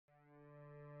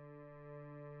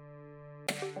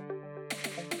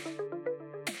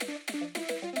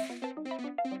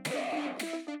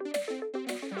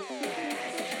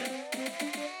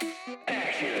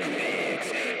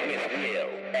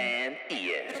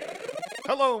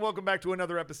Hello and welcome back to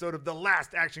another episode of The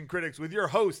Last Action Critics with your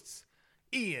hosts,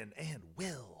 Ian and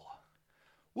Will.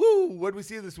 Woo! What did we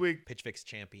see this week? Pitch Fix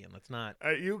champion. Let's not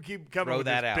You keep coming throw with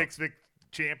that this out. Pitch Fix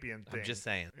champion thing. I'm just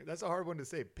saying. That's a hard one to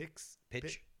say.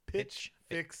 Pitch Fix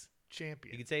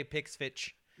champion. You could say Pix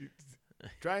Fitch.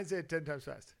 Try and say it 10 times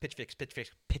fast. Pitch Fix, Pitch Fix,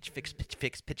 Pitch Fix, Pitch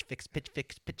Fix, Pitch Fix, Pitch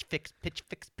Fix, Pitch Fix, Pitch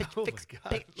Fix, Pitch Oh Fix, my God.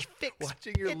 Pitch Fix.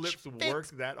 Watching your lips work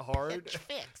that hard, Pitch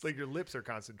Fix. it's like your lips are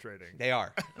concentrating. They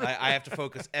are. I have to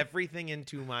focus everything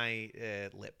into my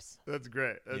lips. That's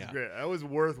great. That's Yeah. great. That was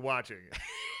worth watching.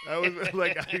 That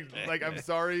was I'm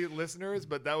sorry, listeners,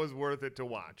 but that was worth it to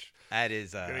watch. That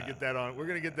is. Gonna get that on. We're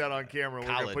gonna get that on camera. We're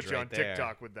gonna college put you on right there.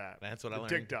 TikTok with that. That's what I The learned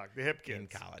TikTok, the hip kids in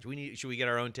college. Should we get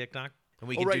our own TikTok? And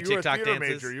we Oh can right, do you were a TikTok theater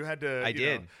dances. major. You had to. I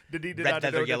did. Red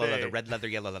leather, yellow leather. Red leather,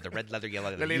 yellow leather. Red leather,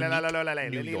 yellow leather. New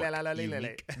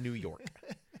York.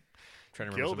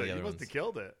 Trying to remember Killed some of it. the You other must ones. have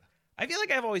killed it I feel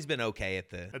like I've always been okay at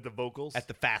the vocals. at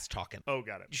the fast talking. Oh,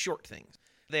 got it. Short things.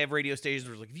 They have radio stations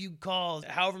where it's like, if you call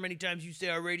however many times you say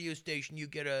our radio station, you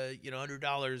get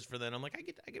 $100 for that. I'm like, I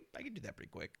could do that pretty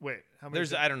quick. Wait, how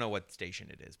many? I don't know what station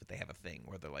it is, but they have a thing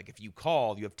where they're like, if you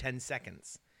call, you have 10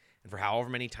 seconds. And for however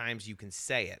many times you can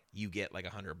say it, you get like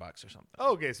 $100 or something.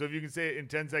 Oh, okay, so if you can say it in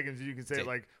 10 seconds, you can say it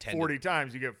like 40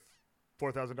 times, you get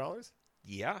 $4,000.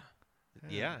 Yeah.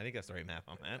 Yeah, I think that's the right math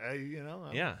on that.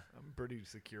 I'm pretty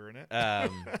secure in it. I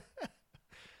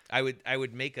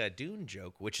would make a Dune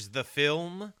joke, which is the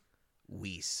film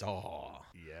we saw.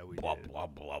 Yeah, we blah, did. blah,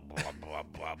 blah, blah, blah,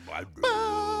 blah, blah, Dune.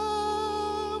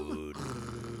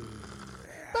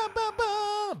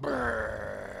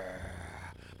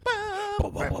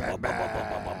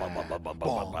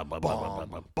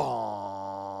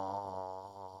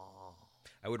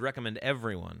 I would recommend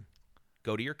everyone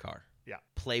go to your car. Yeah.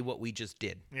 Play what we just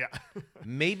did. Yeah.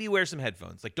 Maybe wear some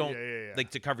headphones. Like don't Yeah.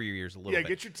 like to cover your ears a little Yeah, bit.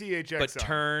 get your THX But on.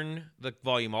 turn the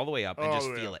volume all the way up and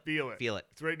just feel it. Feel it.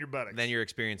 It's right in your buttocks. Then you're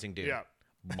experiencing Dune. Yeah.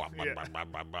 But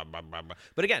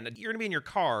again, you're gonna be in your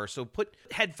car, so put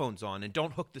headphones on and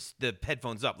don't hook the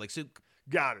headphones up. Like so.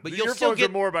 Got it. But the you'll earphones still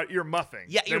get are more about ear muffing.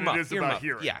 Yeah, than earmuff. it is about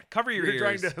hearing. Yeah, cover your You're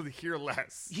ears. trying to hear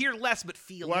less. Hear less, but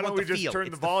feel. Why you don't want we the just feel. turn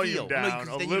It's the volume feel. down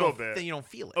No, a then little bit? Then you don't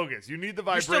feel it. Okay, so you need the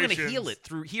You're vibrations. still gonna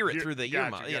hear it through the ear.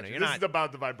 Gotcha. You're This not is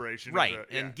about the vibration. right, of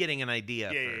the, and getting an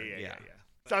idea. Yeah.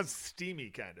 Sounds steamy,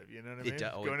 kind of. You know what I mean?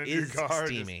 Going It into your is car,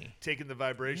 steamy. just taking the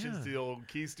vibrations to the old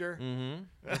keister. Mm-hmm.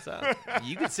 That's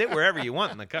you can sit wherever you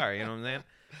want in the car. You know what I'm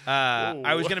saying?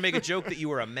 I was gonna make a joke that you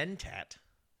were a mentat.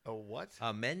 A what?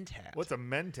 A mentat. What's a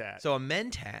mentat? So a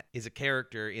mentat is a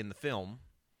character in the film.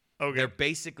 Okay. They're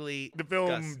basically the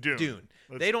film Dune.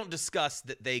 They don't discuss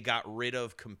that they got rid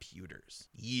of computers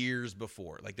years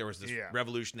before. Like there was this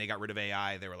revolution. They got rid of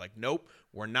AI. They were like, nope,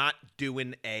 we're not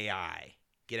doing AI.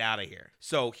 Get out of here.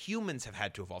 So humans have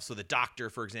had to evolve. So the doctor,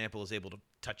 for example, is able to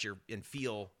touch your and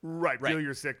feel. Right. Feel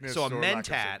your sickness. So a or lack of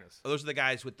mentat, sickness. those are the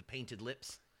guys with the painted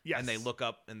lips. Yes. And they look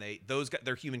up and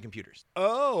they're human computers.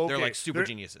 Oh, okay. They're like super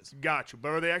geniuses. Gotcha. But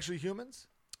are they actually humans?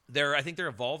 I think they're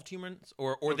evolved humans,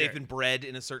 or they've been bred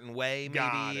in a certain way,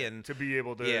 maybe, and to be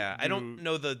able to. Yeah, I don't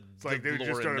know the. It's like they lore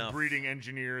just started enough. breeding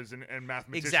engineers and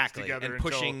mathematicians Exactly, together and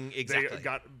pushing until they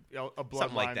got a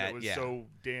bloodline like that was yeah. so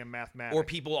damn mathematic. Or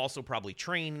people also probably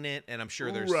train it, and I'm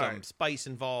sure there's some spice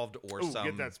involved, or some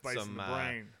get that spice in the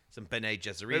brain. Some Bene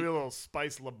Gesserit. Maybe a little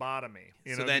spice lobotomy.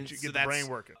 You know, get the brain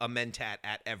working. A mentat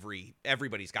at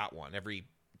everybody's got one. Every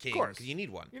king, because you need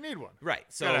one. You need one. Right.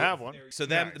 So gotta have one. So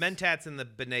the mentats and the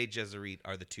Bene Gesserit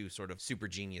are the two sort of super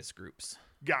genius groups.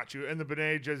 Got you. And the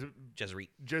Bene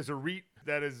Gesserit.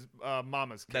 That is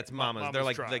Mama's kid. That's Mama's. They're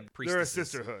like priestesses. They're a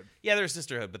sisterhood. Yeah, they're a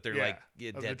sisterhood, but they're like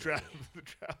the dead. the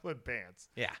traveling pants.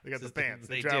 Yeah. They got the pants.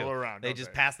 They travel around. They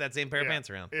just pass that same pair of pants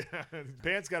around. Yeah.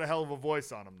 Pants got a hell of a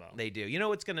voice on them, though. They do. You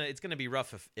know, it's gonna be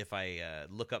rough if I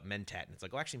look up mentat and it's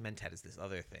like, oh, actually, mentat is this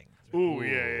other thing. Ooh,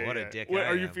 yeah. What a dick.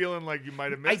 Are you feeling like you might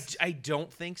have missed? I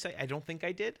don't think so. I don't think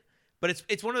I did. But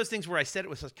it's one of those things where I said it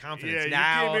with such confidence. Yeah,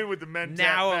 now, you came in with the mentat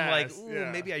now I'm like, fast.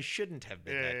 ooh, maybe I shouldn't have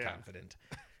been that confident.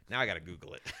 Now I got to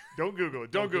Google it. Don't Google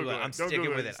it. Don't Google it. I'm sticking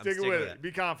with it. Stick with it.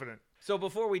 Be confident. So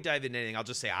before we dive into anything, I'll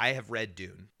just say I have read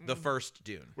Dune, the first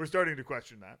Dune. We're starting to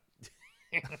question that.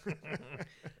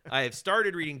 I have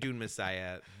started reading Dune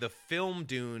Messiah. The film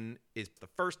Dune is the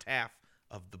first half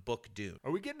of the book Dune.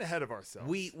 Are we getting ahead of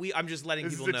ourselves? I'm just letting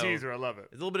this people know. This is a teaser. I love it.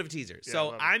 It's a little bit of a teaser. Yeah,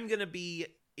 so I'm going to be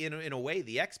in a way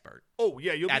the expert. Oh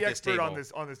yeah, you'll be At this expert on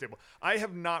table. this table. I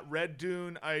have not read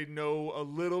Dune. I know a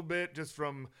little bit just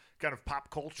from kind of pop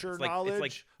culture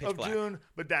knowledge Pitch of Black. Dune,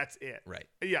 but that's it. Right.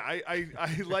 Yeah,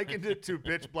 I likened it to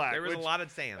Pitch Black. There was which, a lot of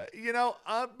sand.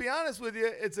 I'll be honest with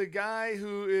you. It's a guy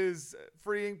who is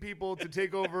freeing people to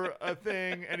take over a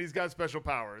thing, and he's got special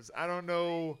powers. I don't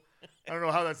know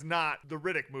how that's not the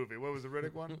Riddick movie. What was the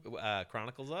Riddick one?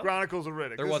 Chronicles of? Chronicles of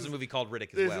Riddick. There was a movie called Riddick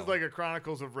as This well. is like a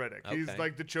Chronicles of Riddick. He's Okay.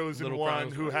 like the chosen Little one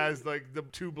Chronicles who of has like the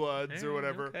two bloods or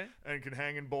whatever, okay. and can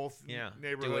hang in both Do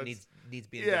neighborhoods. what needs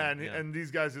being yeah, done. and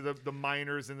these guys are the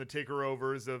miners and the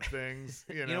taker-overs of things.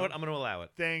 You You know what? I'm going to allow it.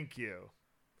 Thank you.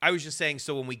 I was just saying,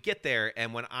 so when we get there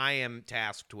and when I am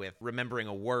tasked with remembering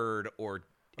a word or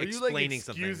Are you explaining like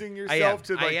excusing something, yourself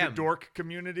to I like the am. dork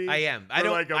community? I am. For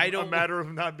I don't. A matter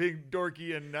of not being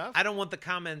dorky enough. I don't want the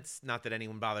comments. Not that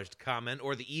anyone bothers to comment,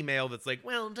 or the email that's like,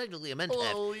 "Well, technically, a mentat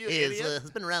Oh, you idiot.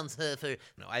 has been around for."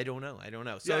 No, I don't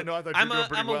know. So Yeah, no, I thought you were doing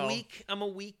pretty well. I'm a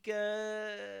weak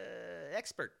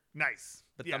expert, Nice.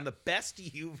 but Yeah. I'm the best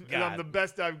you've And got. I'm the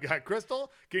best I've got.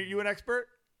 Crystal, get you an expert?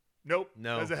 Nope.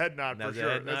 No. That's a head nod for That's a sure.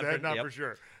 head That's a nod head for- nod yep. for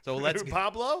sure. So let's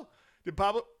Pablo? Did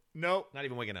Pablo? No. not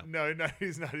even waking up. No,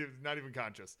 he's not even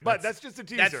conscious. But that's just a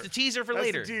teaser. That's the teaser for That's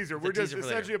later. the teaser. The We're just teaser for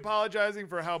later. essentially apologizing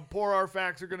for how poor our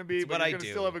facts are going to be, It's but what you're I going to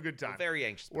do. still have a good time. I'm very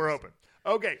anxious. We're person.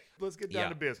 open. Okay, let's get down Yeah.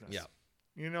 to business. Yeah.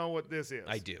 You know what this is.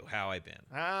 I do. How I been?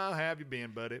 How have you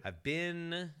been, buddy? I've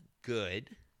been good.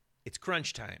 It's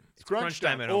crunch time. It's crunch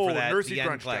time. at home for Oh, that. nursey The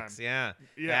crunch NCLEX. time. Yeah.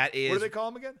 Yeah. That is What do they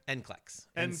call them again? NCLEX.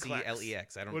 NCLEX.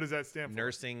 NCLEX. I don't. What does that stand for?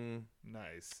 Nursing.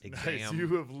 Nice. Exam. Nice.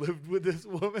 You have lived with this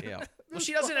woman. Yeah. Well,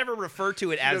 she doesn't ever refer to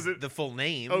it as doesn't- the full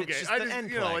name. Okay, It's just I the just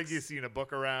NCLEX. like you seen a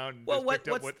book around. And Well, just picked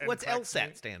up what's NCLEX LSAT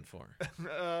means. stand for?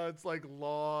 It's like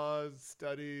law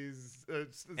studies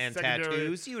And secondary-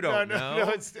 tattoos? You don't know. No,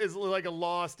 it's like a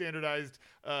law standardized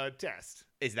test.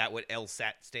 Is that what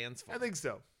LSAT stands for? I think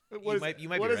so. You What might be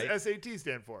does right. SAT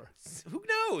stand for? Who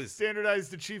knows?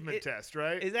 Standardized Achievement Test,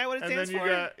 right? Is that what it and stands then for?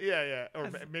 you got or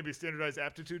maybe Standardized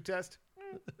Aptitude Test.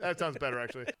 That sounds better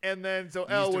actually. And then so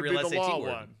Used L a would be real the SAT law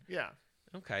word. one. Yeah.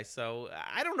 Okay, so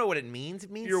I don't know what it means.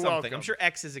 It means You're something. welcome. I'm sure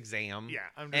X is exam. Yeah,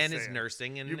 I'm just N is saying.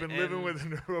 nursing. And You've been and living with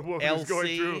a woman who's going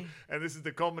LC. through, and this is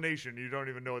the culmination. You don't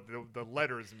even know what the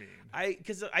letters mean.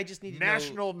 Because I just need to know.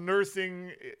 National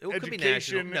Nursing could be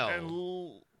Education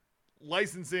national. and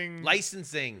licensing.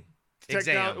 Licensing Techno-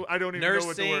 exam. I don't even Nursing know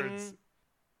what the words.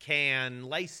 Can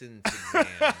license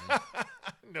exam.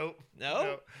 Nope. No?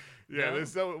 No. Yeah, No?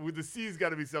 there's with the C's got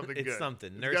to be something It's good.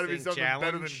 something. It's got to be Nursing something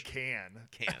better than challenge. can.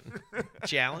 Can.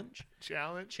 Challenge.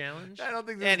 Challenge. I don't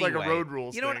think this is Anyway, like a road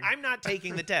rules. You know what? thing. I'm not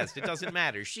taking the test. It doesn't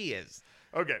matter. She is.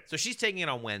 Okay. So she's taking it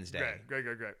on Wednesday. Great.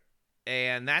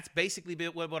 And that's basically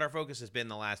what our focus has been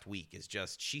the last week is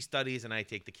just she studies and I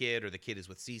take the kid, or the kid is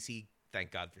with Cece.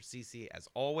 Thank God for Cece, as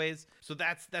always. So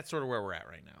that's sort of where we're at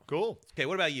right now. Cool. Okay,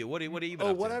 what about you? What have you been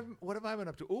up to? What have I been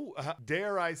up to? Oh,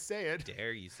 dare I say it?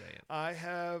 Dare you say it? I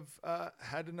have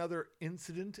had another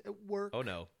incident at work. Oh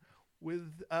no.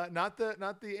 With not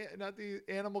the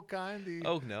animal kind.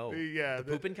 Oh no. The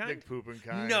pooping kind? The pooping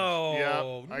kind.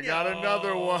 No. Yep. I got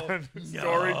another one.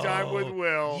 Story time with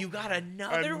Will. You got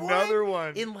another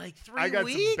one in like 3 weeks. I got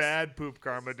some bad poop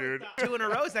karma, dude. 2 in a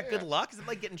row. Is that good luck? Is it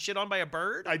like getting shit on by a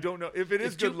bird? I don't know if it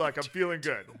is good luck. I'm feeling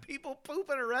good. People poop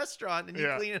in a restaurant and you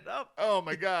clean it up. Oh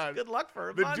my god. Good luck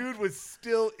for a The month. dude was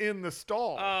still in the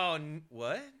stall. Oh,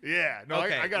 what? Yeah. No,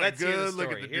 okay, I got let's a hear the good look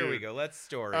story. at the Here dude. we go. Let's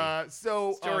story.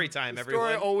 Story time, the everyone.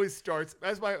 Story always starts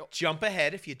as my Jump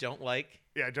ahead if you don't like.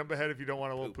 Yeah, jump ahead if you don't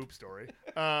want a little poop story.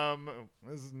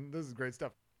 This is great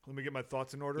stuff. Let me get my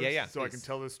thoughts in order. Yeah, So I please. can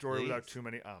tell this story without Please. too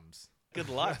many ums. Good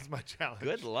luck. That's my challenge.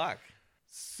 Good luck.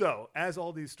 So, as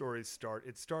all these stories start,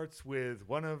 it starts with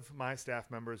one of my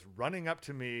staff members running up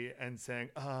to me and saying,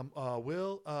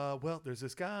 Will, there's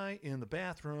this guy in the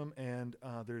bathroom and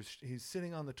he's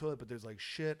sitting on the toilet, but there's like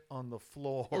shit on the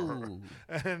floor. Ooh.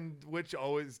 And which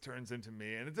always turns into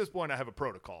me. And at this point, I have a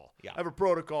protocol. Yeah. I have a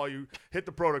protocol. You hit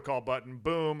the protocol button,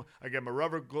 boom. I get my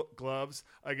rubber gloves.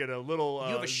 I get a little.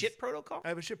 You have a shit protocol I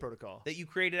have a shit protocol. that you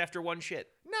created after one shit.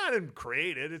 Not in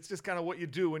created. It's just kind of what you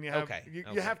do when you have. Okay. You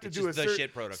Okay. have to It's do just a the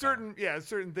shit protocol.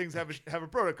 certain things have a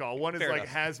protocol. One is Fair like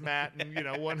enough. hazmat,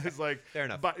 and one is like Fair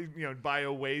enough.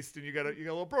 Bio waste, and you got a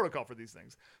little protocol for these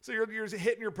things. So you're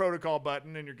hitting your protocol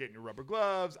button, and you're getting your rubber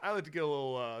gloves. I like to get a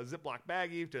little Ziploc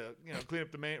baggie to clean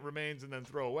up the remains and then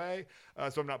throw away,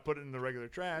 so I'm not putting it in the regular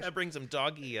trash. That brings some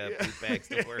doggy poop bags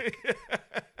to work.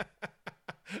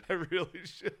 I really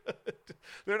should.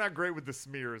 They're not great with the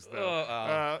smears,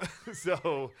 though.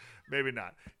 So maybe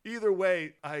not. Either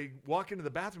way, I walk into the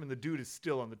bathroom and the dude is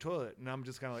still on the toilet. And I'm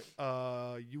just kind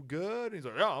of like, you good? And he's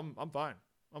like, yeah, I'm fine.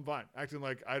 I'm fine. Acting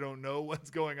like I don't know what's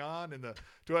going on in the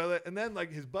toilet. And then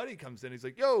like his buddy comes in. He's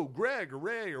like, yo, Greg or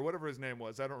Ray or whatever his name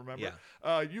was. I don't remember.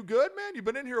 Yeah. You good, man? You've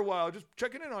been in here a while. Just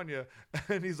checking in on you.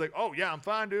 And he's like, oh, yeah, I'm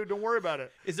fine, dude. Don't worry about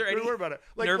it. Is there Don't any worry about it.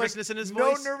 nervousness in his no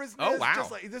voice? No nervousness. Oh, wow.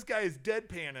 Just like this guy is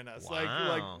deadpanning us. Wow.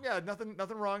 Like, yeah,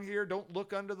 nothing wrong here. Don't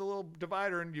look under the little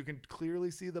divider and you can clearly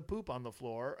see the poop on the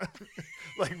floor.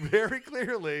 Like very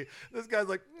clearly. This guy's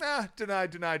like, nah,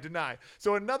 deny.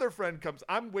 So another friend comes.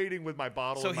 I'm waiting with my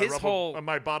bottle. So and his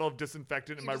my bottle of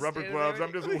disinfectant and my just rubber stand gloves. there.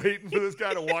 I'm just waiting for this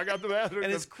guy to walk out the bathroom.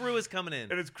 And his crew is coming in.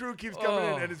 And his crew keeps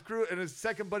coming in. And his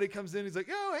second buddy comes in. He's like,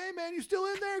 yo, hey man, you still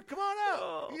in there? Come on out.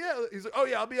 Oh. Yeah. He's like, oh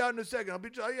yeah, I'll be out in a second.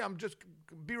 I'm just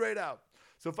be right out.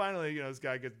 So finally, this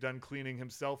guy gets done cleaning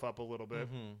himself up a little bit.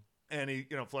 Mm-hmm. And he,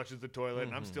 flushes the toilet,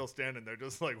 and I'm still standing there,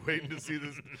 just like waiting to see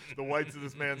the whites of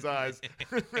this man's eyes.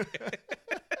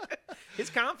 His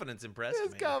confidence impressed me.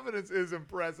 His confidence is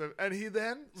impressive, and he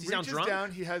then reaches down.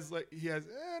 He has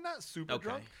not super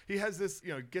drunk. He has this,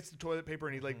 gets the toilet paper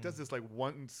and he does this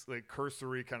once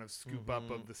cursory kind of scoop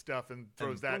up of the stuff and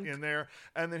throws that in there,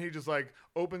 and then he just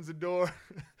opens the door,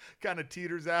 kind of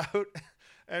teeters out,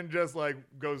 and just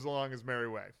goes along his merry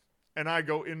way. And I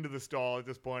go into the stall at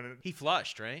this point. And he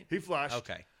flushed, right? He flushed.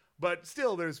 Okay. But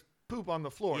still, there's poop on the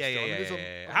floor.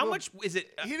 Yeah. How much is it?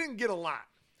 He didn't get a lot.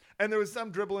 And there was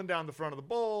some dribbling down the front of the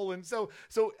bowl. And so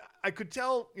I could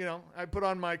tell, I put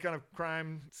on my kind of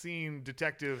crime scene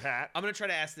detective hat. I'm going to try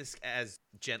to ask this as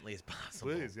gently as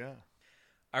possible. Please, yeah.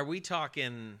 Are we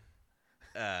talking...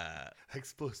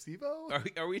 Explosivo?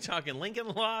 Are we talking Lincoln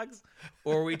Logs,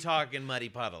 or are we talking muddy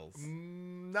puddles?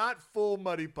 Not full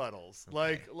muddy puddles,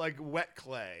 okay. like wet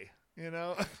clay. That's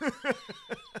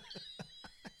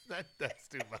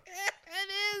too much. It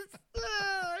is.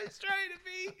 I was trying to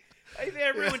be. I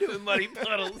never went to muddy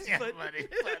puddles. Yeah, but... Muddy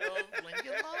puddles,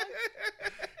 Lincoln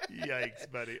Logs. Yikes,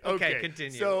 buddy. Okay,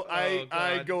 continue. So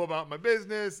I go about my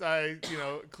business. I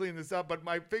clean this up, but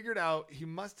I figured out he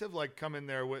must have come in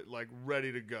there with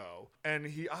ready to go, and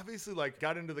he obviously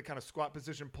got into the kind of squat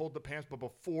position, pulled the pants, but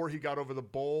before he got over the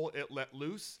bowl, it let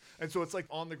loose, and so it's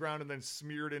on the ground and then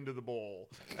smeared into the bowl,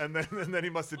 and then he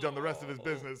must have done the rest of his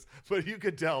business. But you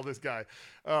could tell this guy,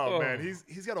 man,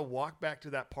 he's got to walk back to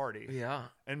that party,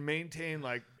 and maintain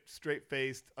straight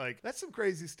faced, that's some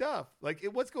crazy stuff.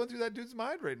 What's going through that dude's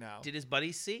mind right now? Did his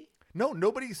buddies see? No,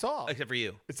 nobody saw. Except for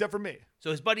you. Except for me.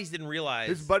 So his buddies didn't realize.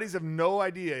 His buddies have no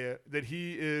idea that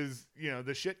he is,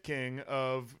 the shit king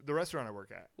of the restaurant I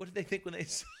work at. What did they think when they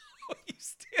saw you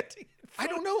standing in front?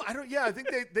 I don't know. I think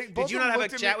they both. Did you not have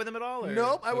a chat with him at all? Or?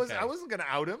 Nope. I wasn't going to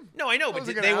out him. No, I know, but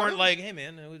they weren't like, hey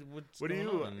man, what do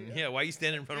you? Yeah, why are you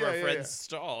standing in front of our friend's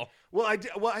stall? Well, I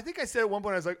think I said at one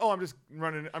point I was like, oh, I'm just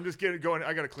running. I'm just going.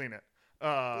 I got to clean it. You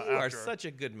are such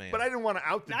a good man. But I didn't want to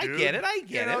out the dude. I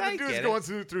get it. The dude's going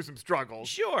through some struggles.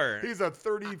 Sure. He's a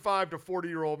 35 to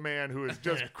 40-year-old man who has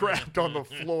just crapped on the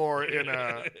floor in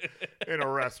a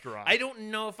restaurant. I don't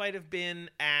know if I'd have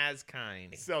been as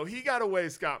kind. So he got away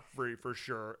scot-free for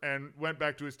sure and went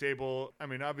back to his table. I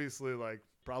mean, obviously,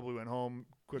 probably went home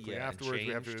quickly afterwards. Changed,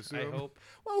 we have to assume. I hope.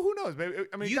 Well, who knows? Maybe.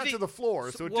 I mean, he got to the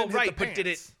floor, so it didn't hit the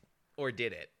pants. But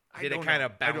did it? Did it kind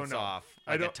of bounce off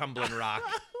like a tumbling rock?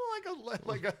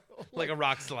 like a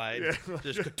rock slide. Yeah.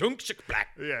 Just ka-tunk, shik, black.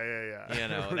 Yeah.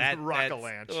 That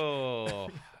rock-a-lanch. Oh.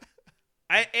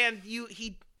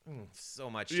 He so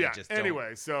much shit. Yeah. Just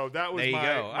anyway, so that was there you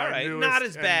go. All right. Not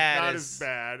as bad. Not as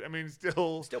bad. I mean,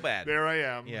 still bad. There I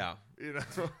am. Yeah.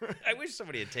 I wish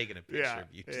somebody had taken a picture of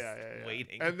you just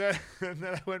waiting. And then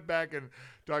I went back and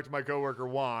talked to my coworker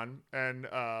Juan, and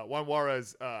Juan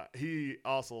Juarez, he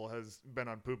also has been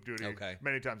on poop duty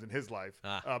many times in his life,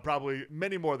 probably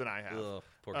many more than I have. Ugh,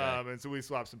 poor guy. And so we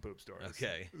swapped some poop stories.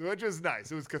 Okay, which was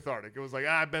nice. It was cathartic. It was like,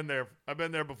 I've been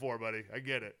there before, buddy. I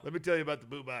get it. Let me tell you about the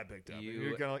poop I picked up. And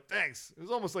you're kind of like, thanks. It was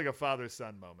almost like a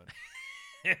father-son moment.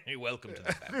 You're welcome to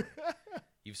the family.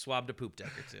 You've swabbed a poop deck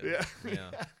or two.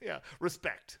 Yeah.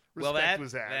 Respect. Well,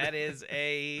 was had. That is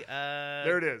a.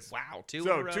 There it is. Wow, two in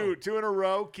a row. Two in a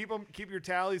row. Keep your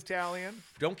tallies tallying.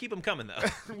 Don't keep them coming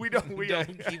though. We don't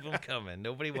keep them coming.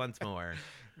 Nobody wants more.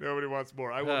 Nobody wants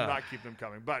more. I will not keep them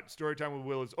coming. But story time with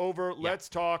Will is over. Yeah. Let's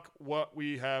talk what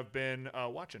we have been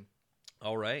watching.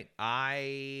 All right,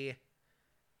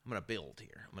 I'm going to build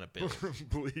here.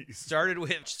 Please. Started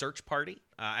with Search Party.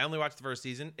 I only watched the first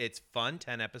season. It's fun.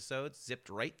 10 episodes.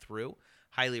 Zipped right through.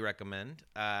 Highly recommend.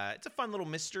 It's a fun little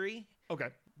mystery. Okay.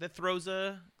 That throws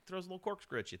a little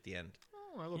corkscrew at you at the end.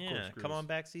 Oh, I love corkscrews. Come on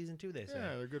back season 2, they say.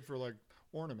 Yeah, they're good for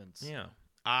ornaments. Yeah.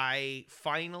 I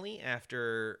finally,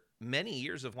 after many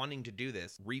years of wanting to do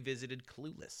this, revisited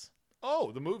Clueless.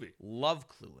 Oh, the movie. Love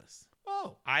Clueless.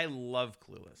 Oh. I love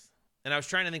Clueless. And I was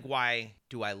trying to think, why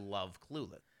do I love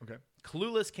Clueless? Okay.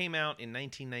 Clueless came out in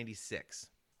 1996.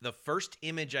 The first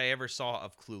image I ever saw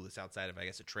of Clueless outside of, I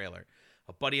guess, a trailer,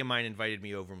 a buddy of mine invited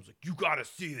me over and was like, you got to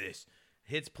see this.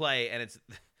 Hits play, and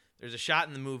there's a shot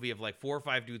in the movie of like 4 or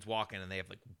 5 dudes walking, and they have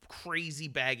like crazy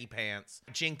baggy pants,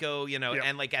 Jinko,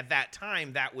 and like at that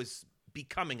time, that was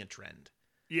becoming a trend.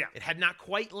 Yeah. It had not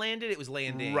quite landed. It was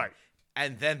landing. Right.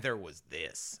 And then there was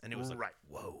this. And it was like, right.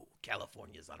 Whoa,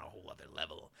 California's on a whole other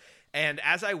level. And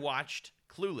as I watched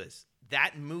Clueless,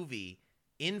 that movie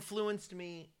influenced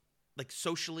me like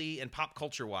socially and pop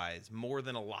culture wise more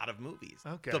than a lot of movies.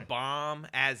 Okay. The Bomb,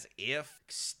 As If,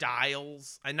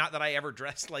 Styles. And not that I ever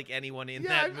dressed like anyone in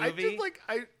that movie. I just like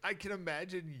I can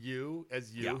imagine you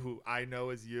as you, Yeah. who I know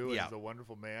as you Yeah. as a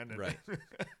wonderful man, and Right.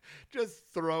 just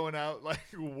throwing out like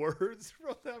words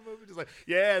from that movie, just like,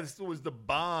 yeah, this was the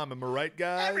bomb. Am I right,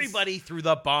 guys? Everybody threw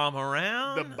the bomb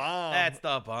around. The bomb. That's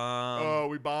the bomb. Oh,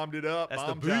 we bombed it up. That's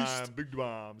Bomb the boost. time. Big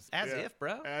bombs. As Yeah. if,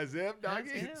 bro. As if, doggy.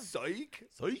 if. Psych.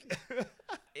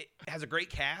 It has a great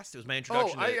cast. It was my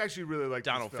introduction I to actually really like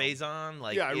Donald this film. Faison.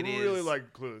 Like, Yeah, I it really is-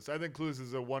 like Clueless. I think Clueless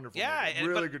is a wonderful movie. and-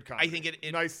 Really but good comedy. I think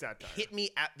it nice satire. hit me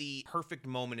at the perfect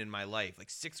moment in my life. Like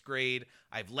 6th grade,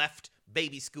 I've left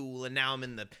baby school and now I'm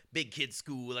in the big kid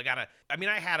school. I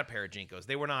had a pair of Jinkos.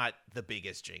 They were not the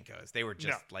biggest Jinkos. They were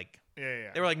just like,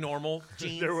 Yeah. they were like normal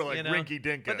jeans. They were like you know? rinky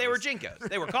dinkos. But they were Jinkos.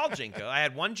 They were called Jinko. I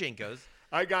had one Jinkos,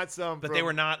 I got some, but they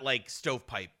were not like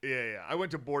stovepipe. Yeah. I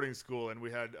went to boarding school, and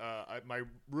we had my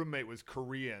roommate was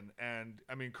Korean, and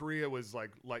I mean Korea was like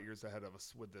light years ahead of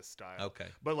us with this style. Okay.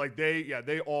 But like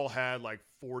they all had like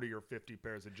 40 or 50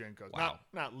 pairs of Jinkos. Wow.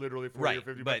 Not literally 40 Right, or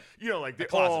 50, but like they a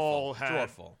closet all full, drawer had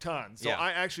full. tons. So Yeah.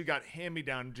 I actually got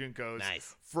hand-me-down Jinkos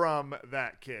Nice. from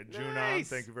that kid. Junon, Nice.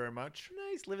 thank you very much.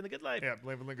 Nice, living the good life. Yeah,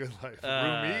 living the good life.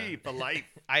 Uh, Roomy for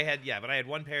life. I had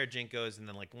one pair of Jinkos and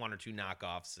then like 1 or 2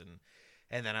 knockoffs,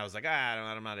 and then I was like,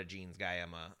 I'm not a jeans guy.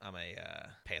 I'm a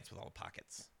pants with all the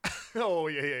pockets. Oh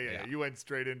yeah. Yeah. You went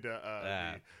straight into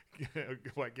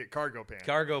get cargo pants.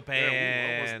 Cargo pants.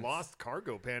 Yeah, we almost lost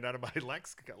cargo pant out of my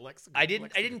lexicon. I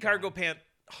didn't cargo pant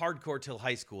hardcore till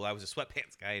high school. I was a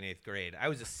sweatpants guy in 8th grade. I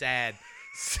was a sad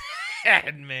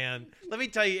man. Let me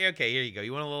tell you. Okay, here you go.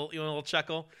 You want a little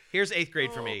chuckle? Here's 8th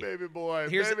grade for me. Baby boy,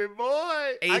 Here's baby boy.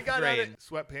 I 8th got out grade. of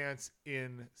sweatpants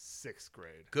in 6th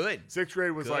grade. Good. 6th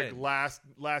grade was like Good.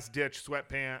 last ditch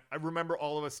sweatpant. I remember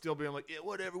all of us still being like, yeah,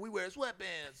 whatever, we wear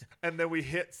sweatpants. And then we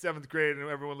hit 7th grade, and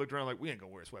everyone looked around like, we ain't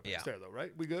gonna wear sweatpants Yeah. there though,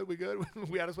 right? We good?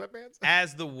 We out of sweatpants?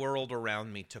 As the world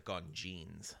around me took on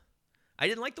jeans, I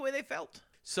didn't like the way they felt.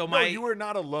 So No, my you were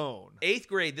not alone. 8th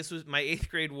grade. This was my 8th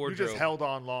grade You wardrobe. just held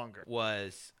on longer.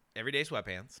 Was everyday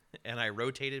sweatpants, and I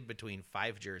rotated between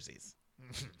 5 jerseys.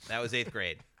 That was 8th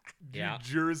grade. Yeah.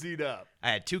 You jerseyed up.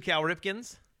 I had 2 Cal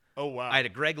Ripkens. Oh wow. I had a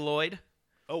Greg Lloyd.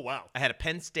 Oh wow. I had a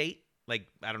Penn State. Like,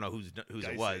 I don't know whose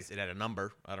Dicey. it was. It had a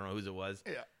number. I don't know whose it was.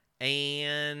 Yeah.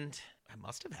 And I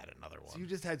must have had another one. So you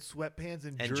just had sweatpants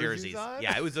and jerseys. on?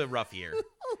 Yeah, it was a rough year.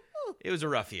 It was a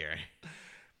rough year.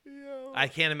 Yo. I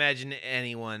can't imagine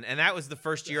anyone. And that was the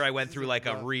first year I went This through is a like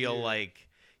a rough real year. like,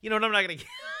 you know what? I'm not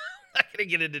gonna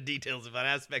get into details about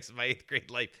aspects of my 8th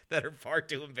grade life that are far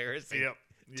too embarrassing. Yep.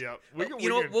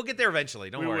 We'll get there eventually.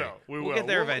 Don't worry. We will. We'll get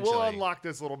there eventually. We'll unlock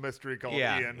this little mystery called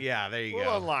Ian. Yeah, there you We'll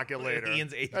go. unlock it later.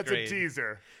 Ian's 8th That's grade. a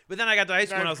teaser. But then I got to high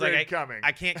school and I Ninth was like, grade coming.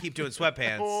 I can't keep doing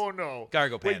sweatpants. Oh no.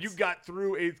 Cargo Wait, pants. you got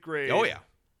through 8th grade. Oh yeah.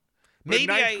 But Maybe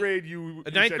ninth grade you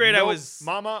ninth said, grade I "Nope, was-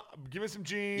 Mama, give me some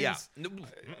jeans. Yeah. No,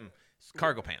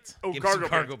 cargo pants. Oh, Give me some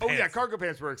cargo pants. Oh yeah, cargo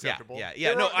pants were acceptable. yeah.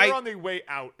 They're No, they're on the way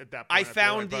out at that point. I feel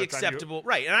found like, by the time you- acceptable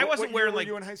right, and I What wasn't year wearing were like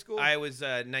you in high school? I was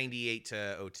 98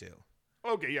 to 02.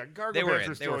 Okay, yeah, cargo They were pants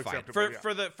in. are They still were fine.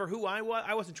 acceptable. For who I was,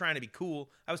 I wasn't trying to be cool.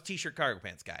 I was t-shirt cargo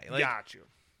pants guy. Like, Got you.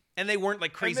 and they weren't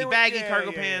like crazy they were- baggy yeah, cargo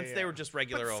yeah, pants. yeah, They yeah. were just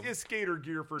regular But old. it's skater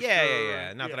gear for Yeah, sure.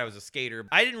 yeah. Not that I was a skater.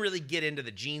 I didn't really get into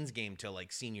the jeans game till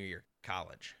like senior year of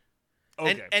college.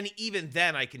 Okay. And even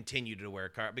then, I continued to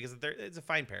wear because it's a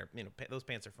fine pair. You know, those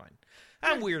pants are fine.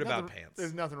 I'm weird about pants.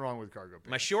 There's nothing wrong with cargo pants.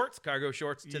 My shorts, cargo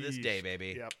shorts to this day, Yeesh.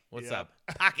 baby. Yep, What's yep.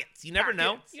 up? Pockets. You never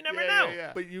know. Pockets. You never Yeah, know.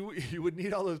 yeah. But you would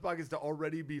need all those pockets to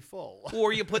already be full.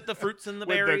 Or you put the fruits and the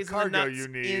With the berries and the cargo nuts you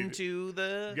need. into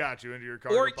the. Got you into your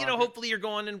cargo Or pocket. hopefully you're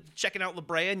going and checking out La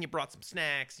Brea and you brought some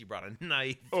snacks, you brought a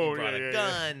knife, Oh, you brought yeah, a yeah,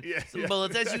 gun, yeah. some Yeah,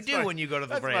 bullets, as you that's do my- when you go to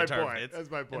the La that's Brea my Tar point. Pits.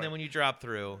 That's my point. And then when you drop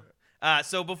through.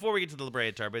 So before we get to the La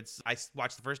Brea Tar Pits, I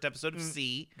watched the first episode of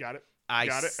C. Got it. I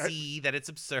Got it. see that it's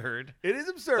absurd. It is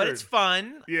absurd. But it's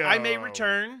fun. Yeah. I may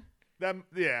return.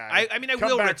 I mean, I Come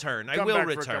will back- return. I come will back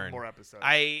for a return. couple more episodes.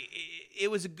 It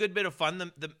was a good bit of fun.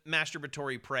 The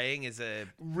masturbatory praying is a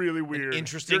really weird.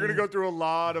 interesting, You're going to go through a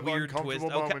lot of weird uncomfortable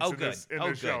twist. Okay. moments in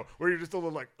this show where you're just a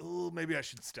little like, oh, maybe I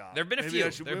should stop. There have been a Maybe few. I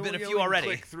should- There have well, been a yeah, few we can already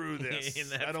click through this. in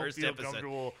that I don't first feel episode.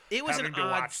 comfortable It was having an to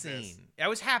odd watch scene. this. I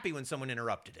was happy when someone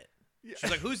interrupted it. Yeah.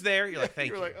 She's like, "Who's there?" You're like, "Thank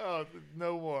You're you." like, oh,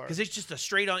 no more. Because it's just a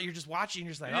straight on. You're just watching.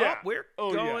 You're just like, Yeah. "Oh, we're Oh,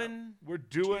 yeah. going." We're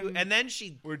doing. And then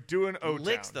she We're doing O-Town.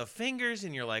 licks the fingers,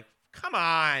 and you're like, "Come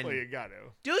on, Well, you got to.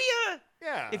 do you?"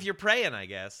 Yeah. If you're praying, I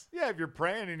guess. Yeah, if you're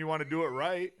praying and you want to do it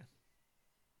right,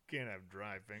 can't have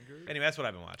dry fingers. Anyway, that's what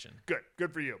I've been watching.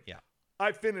 Good for you. Yeah.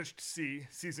 I finished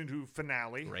season 2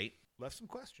 finale. Great. Left some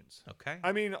questions. Okay.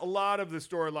 I mean, a lot of the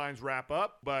storylines wrap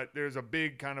up, but there's a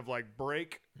big kind of like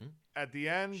break at the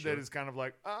end Sure. that is kind of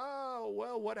like, oh,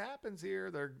 well, what happens here?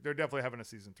 They're definitely having a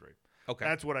season 3. Okay.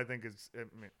 That's what I think is. I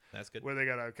mean, That's good. where they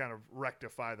got to kind of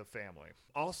rectify the family.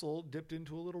 Also dipped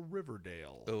into a little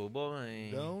Riverdale. Oh boy.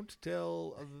 Don't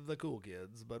tell the cool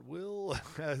kids, but Will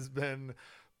has been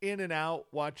in and out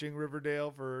watching Riverdale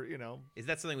for, Is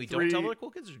that something we 3 don't tell the cool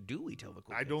kids, or do we tell the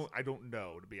cool kids? I don't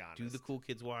know, to be honest. Do the cool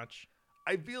kids watch?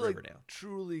 I feel Riverdale? like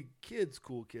truly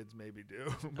cool kids maybe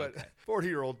do, but Okay.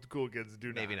 40-year-old cool kids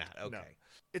do Maybe not. not. Okay. No.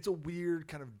 It's a weird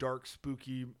kind of dark,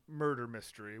 spooky murder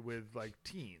mystery with like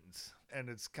teens, and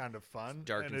it's kind of fun.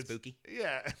 Dark and it's, spooky?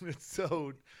 Yeah, and it's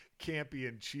so campy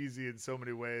and cheesy in so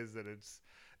many ways that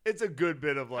it's a good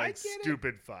bit of like get it.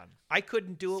 stupid fun. I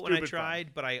couldn't do it when I Stupid fun.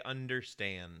 tried, but I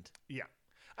understand. Yeah.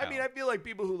 I mean, Oh. I feel like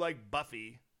people who like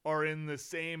Buffy are in the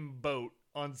same boat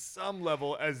on some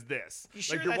level as this. You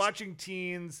sure like you're that's- watching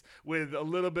teens with a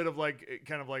little bit of like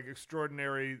kind of like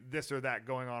extraordinary this or that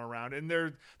going on around, and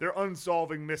they're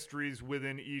unsolving mysteries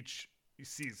within each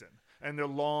season, and they're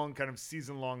long kind of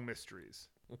season-long mysteries.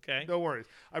 Okay. No worries.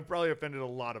 I've probably offended a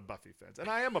lot of Buffy fans, and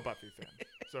I am a Buffy fan,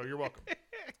 so you're welcome.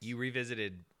 You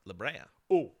revisited La Brea.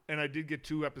 Oh, and I did get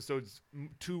 2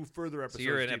 further episodes.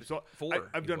 you're in deep. So 4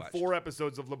 I've you done watched. 4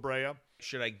 episodes of La Brea.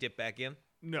 Should I dip back in?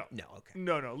 No. No. Okay.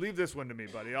 No. Leave this one to me,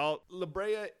 buddy. La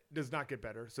Brea does not get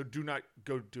better, so do not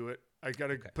go do it. I got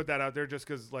to put that out there just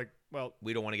because, like, well,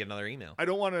 We don't want to get another email. I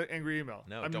don't want an angry email.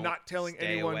 No, I'm don't. not telling Stay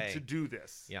anyone away. to do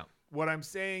this. Yeah. What I'm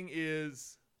saying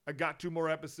is I got 2 more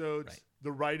episodes. Right.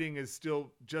 The writing is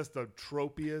still just the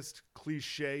tropiest,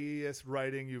 cliche-iest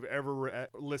writing you've ever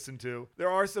listened to. There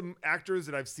are some actors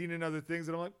that I've seen in other things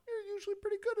that I'm like, they're usually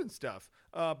pretty good and stuff.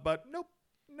 But nope.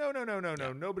 No.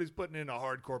 Nobody's putting in a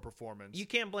hardcore performance. You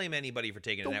can't blame anybody for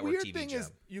taking a The network weird TV thing job.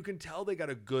 is you can tell they got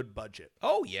a good budget.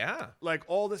 Oh yeah. Like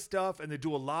all this stuff, and they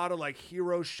do a lot of like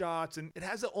hero shots, and it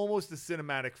has almost a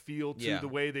cinematic feel to Yeah. the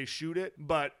way they shoot it,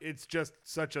 but it's just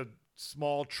such a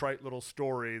small, trite little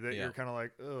story that Yeah. you're kind of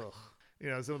like, ugh.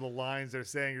 Some of the lines they're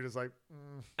saying, you're just like,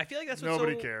 I feel like that's what's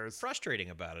Nobody so cares. frustrating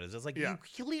about it. Is it's like Yeah.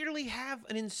 you clearly have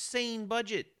an insane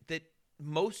budget that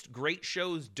most great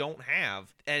shows don't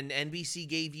have, and NBC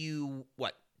gave you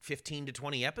what 15 to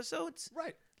 20 episodes.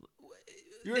 right.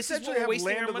 You This is what essentially we're have wasting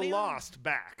Land our of the money on? Lost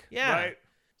back. Yeah. Right?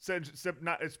 Except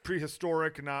not, it's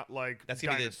prehistoric, not like That's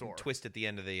gonna dinosaur. be the twist at the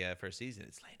end of the first season.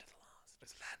 It's Land of the Lost.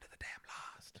 It's Land of the damn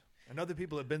Lost. And other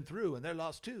people have been through, and they're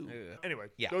lost too. Yeah. Anyway,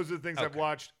 Yeah. those are the things I've Okay.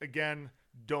 watched. Again,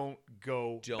 don't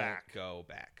go Don't back. go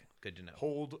back. Good to know.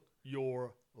 Hold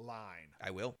your line.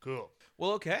 I will. Cool.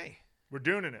 Well, okay. We're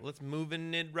doing it. Let's move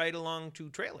it right along to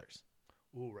trailers.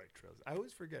 Ooh, right, trailers. I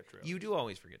always forget trailers. You do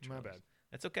always forget My trailers. bad.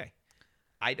 That's okay.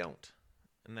 I don't.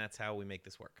 And that's how we make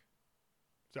this work.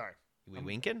 Sorry. We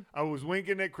winking? I was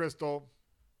winking at Crystal.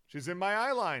 She's in my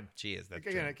eye line. She is. That's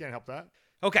Again, I true. can't help that.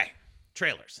 Okay.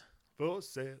 Trailers.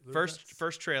 First.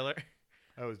 First trailer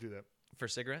I always do that. for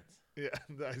cigarettes. Yeah,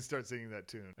 I start singing that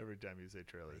tune every time you say I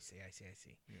trailers. see.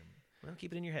 Well,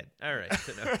 keep it in your head. All right.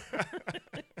 So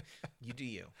no. You do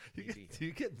you.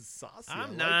 You getting saucy.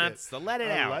 I'm I not. Like it. So let it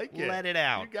I out. like it. Let it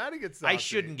out. You gotta get saucy. I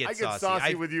shouldn't get I saucy. get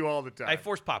saucy I- with you all the time. I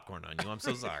forced popcorn on you. I'm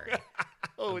so sorry.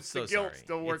 Oh, I'm it's so the guilt sorry.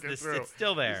 still working it's through. It's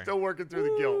still there. You're still working through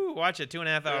the guilt. Woo, watch a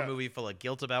 2.5-hour Yeah. movie full of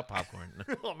guilt about popcorn.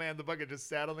 Oh man, the bucket just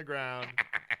sat on the ground.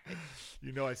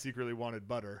 You know I secretly wanted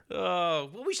butter. Oh,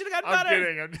 well, we should have gotten I'm butter.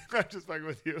 kidding. I'm just fucking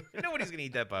with you. Nobody's gonna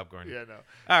eat that popcorn. Yeah, no. All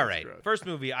That's right. gross. First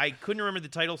movie. I couldn't remember the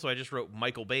title, so I just wrote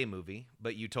Michael Bay movie.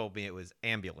 But you told me it was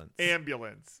Ambulance.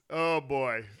 Ambulance. Oh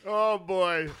boy. Oh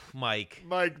boy. Mike.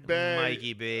 Mike Bay.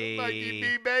 Mikey B. Mikey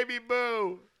B. Baby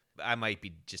boo. I might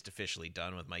be just officially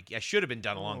done with Mikey. I should have been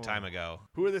done a long time ago.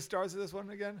 Who are the stars of this one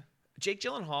again? Jake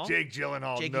Gyllenhaal. Jake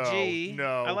Gyllenhaal. Jakey no, G.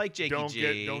 no. I like Jakey don't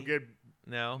G. Don't get.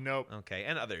 No. Nope. Okay,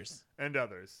 and others. And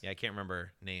others. Yeah, I can't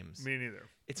remember names. Me neither.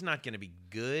 It's not going to be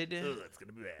good. Ugh, it's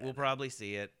gonna be bad. We'll probably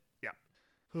see it. Yeah.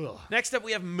 Ugh. Next up,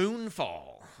 we have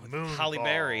Moonfall. With Halle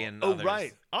Berry and others.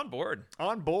 Right. On board.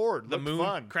 The moon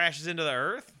fun. crashes into the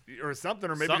Earth. Or something,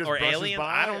 or maybe just or brushes alien.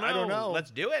 by. I don't know. Let's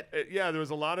do it. Yeah, there was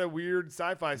a lot of weird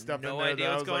sci-fi stuff in there. No idea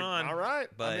that what's I was going like, on. All right,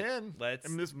 but I'm in. I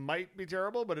mean, this might be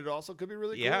terrible, but it also could be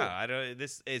really cool. Yeah, I don't.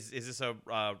 This is this a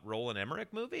Roland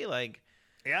Emmerich movie? Like,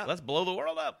 yeah, let's blow the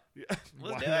world up. Yeah.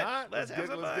 Let's Why do not? it. Let's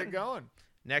get going.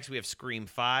 Next, we have Scream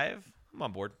 5. I'm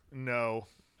on board. No.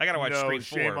 I gotta watch Scream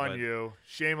 4. Shame on you.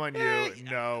 Shame on you.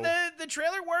 No. The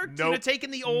trailer worked. Nope.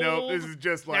 Taking the old. No, this is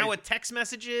just like now with text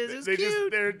messages. It's they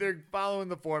cute. They're following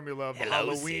the formula of Hello,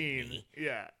 Halloween. Sydney.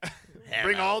 Yeah. Hello.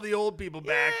 Bring all the old people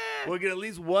back. Yeah. We'll get at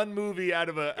least one movie out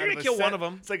of a. You're gonna kill one of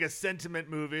them. It's like a sentiment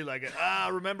movie. Like,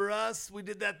 remember us? We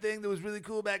did that thing that was really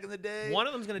cool back in the day. One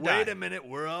of them's gonna die. Wait a minute,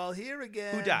 we're all here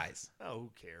again. Who dies? Oh,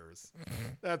 who cares?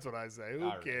 That's what I say. Who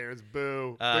All right. cares?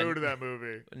 Boo. Boo to that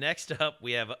movie. Next up,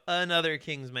 we have another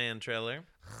Kingsman trailer.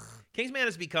 Kingsman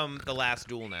has become the Last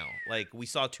Duel now. Like, we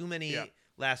saw too many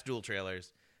Last Duel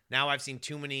trailers. Now I've seen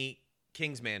too many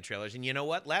Kingsman trailers. And you know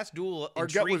what? Last Duel Our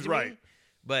gut was intrigued right. Me,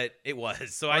 but it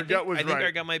was. So I think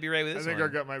our gut might be right with this one. I think our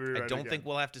gut might be right. I don't again. think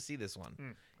we'll have to see this one.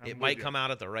 I'm It with might you. come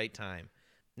out at the right time.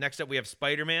 Next up, we have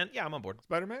Spider-Man. Yeah, I'm on board.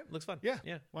 Spider-Man? Looks fun. Yeah.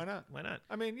 Yeah. Why not? Why not?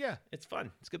 I mean, yeah. It's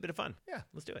fun. It's a good bit of fun. Yeah.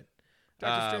 Let's do it.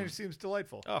 Doctor Strange seems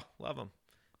delightful. Oh, love him.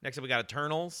 Next up, we got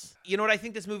Eternals. You know what I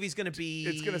think this movie's going to be?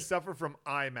 It's going to suffer from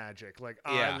eye magic, like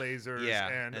Yeah. eye lasers, Yeah.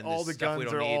 and And all the the stuff we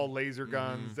guns don't are need. all laser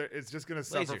guns. It's just going to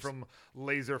suffer Lasers. from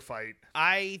laser fight.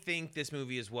 I think this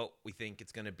movie is what we think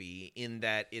it's going to be, in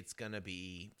that it's going to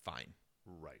be fine.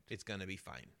 Right. It's going to be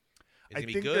fine. It's I gonna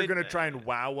be think good. they're going to try and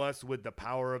wow us with the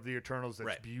power of the Eternals. That's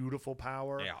Right. beautiful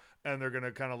power. Yeah. And they're going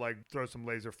to kind of like throw some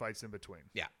laser fights in between.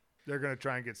 Yeah. They're going to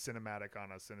try and get cinematic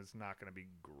on us, and it's not going to be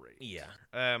great.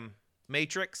 Yeah.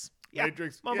 Matrix. Yeah,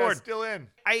 Matrix. I'm on yeah, board. Still in.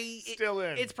 Still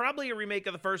in. It's probably a remake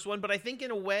of the first one, but I think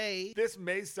in a way, This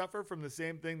may suffer from the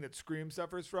same thing that Scream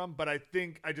suffers from, but I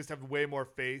think I just have way more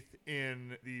faith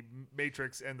in the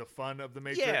Matrix and the fun of the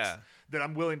Matrix Yeah. that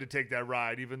I'm willing to take that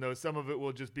ride, even though some of it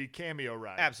will just be cameo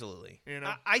rides. absolutely. You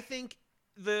know? I think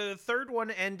the third one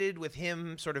ended with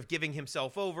him sort of giving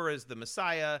himself over as the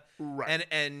Messiah, Right.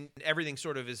 and everything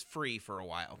sort of is free for a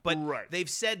while. But Right. they've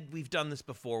said we've done this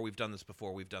before, we've done this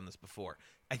before, we've done this before.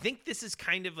 I think this is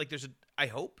kind of like I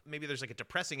hope maybe there's like a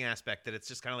depressing aspect that it's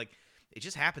just kind of like it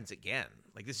just happens again.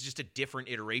 Like this is just a different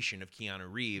iteration of Keanu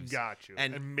Reeves. Got you.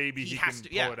 And And maybe he has can to,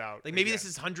 pull it out Like maybe again. this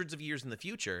is hundreds of years in the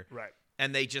future. Right.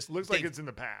 And they just Looks like it's in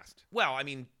the past. well, I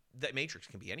mean, the Matrix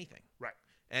can be anything. Right.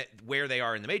 Where they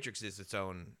are in the Matrix is its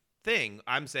own thing.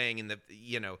 I'm saying in the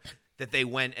that they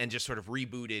went and just sort of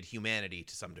rebooted humanity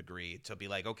to some degree to be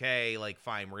like, okay, like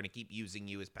fine, we're gonna keep using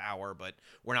you as power, but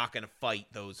we're not gonna fight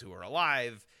those who are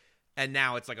alive. And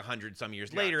now it's like 100 some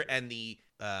years later, and the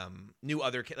new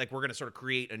other like we're gonna sort of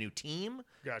create a new team.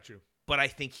 Got you. But I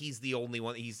think he's the only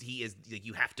one. He is like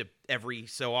you have to every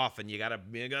so often you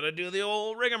gotta do the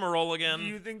old rigmarole again. Do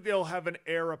you think they'll have an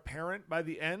heir apparent by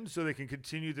the end so they can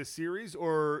continue the series,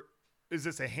 or is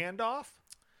this a handoff?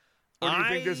 Or do you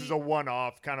think this is a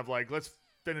one-off, kind of like, let's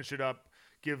finish it up,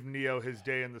 give Neo his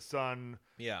day in the sun?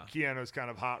 Yeah. Keanu's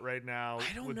kind of hot right now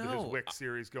I don't with know. his Wick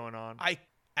series going on.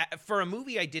 For a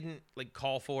movie I didn't like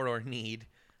call for or need,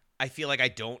 I feel like I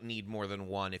don't need more than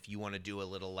one if you want to do a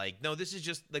little like, no, this is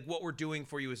just like what we're doing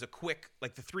for you is a quick,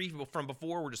 like the three from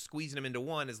before, we're just squeezing them into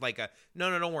one is like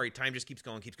no, don't worry. Time just keeps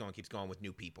going with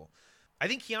new people. I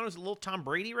think Keanu's a little Tom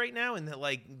Brady right now in that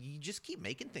like you just keep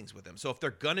making things with him. So if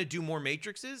they're going to do more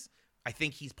Matrixes, I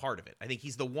think he's part of it. I think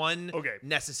he's the one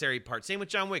necessary part. Same with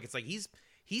John Wick. It's like he's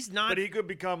not. But he could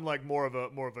become like more of a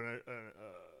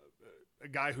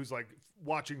guy who's like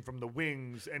watching from the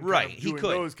wings and kind of doing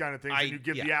those kind of things. And you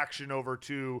give the action over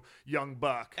to young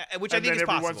Buck, which I think is every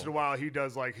possible. once in a while he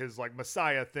does like his like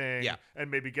Messiah thing, Yeah.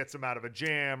 and maybe gets him out of a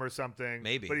jam or something.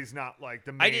 Maybe. But he's not like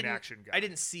the main action guy. I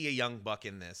didn't see a young Buck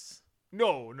in this.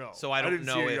 No. So I don't didn't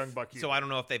know see a if young Buck so I don't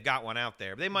know if they've got one out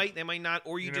there. They might not,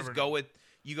 or you just never go know. with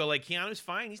you go like Keanu's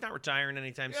fine. He's not retiring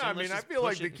anytime soon. Yeah, I Let's mean, I just feel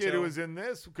like push the it kid until- who was in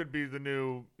this could be the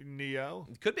new Neo.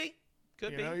 could be.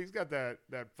 You know, he's got that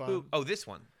fun. Who? Oh, this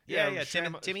one. Yeah, Yeah.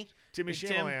 Timmy Big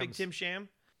Shamalams. Tim Sham.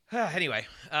 Anyway,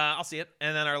 I'll see it.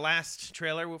 And then our last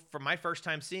trailer from my first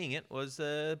time seeing it was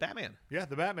Batman. Yeah,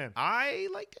 the Batman. I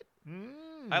liked it.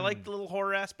 I like the little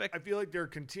horror aspect. I feel like they're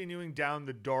continuing down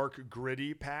the dark,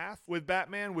 gritty path with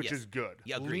Batman, which is good.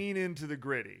 Yeah, agreed. Lean into the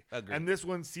gritty. Agreed. And this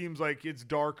one seems like it's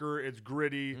darker, it's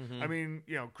gritty. I mean,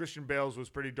 Christian Bale's was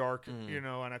pretty dark, and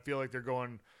I feel like they're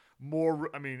going more.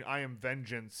 I mean, I Am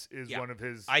Vengeance is one of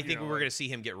his. I think we're going to see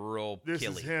him get real. This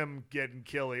killy. is him getting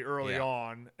killy early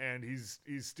on, and he's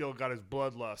still got his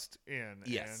bloodlust in.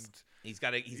 Yes, and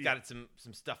he's got some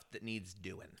stuff that needs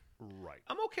doing. Right.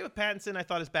 I'm okay with Pattinson. I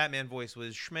thought his Batman voice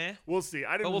was schmeh. We'll see.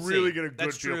 I didn't really get a good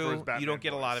That's feel true. for his Batman You don't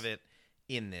get voice. a lot of it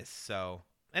in this. So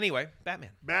anyway, Batman.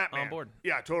 On board.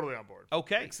 Yeah, totally on board.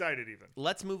 Okay. Excited even.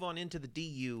 Let's move on into the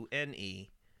Dune. Dune.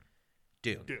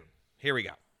 Dune. Here we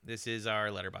go. This is our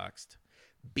letterboxed.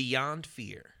 Beyond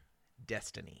fear,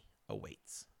 destiny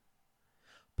awaits.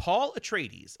 Paul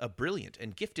Atreides, a brilliant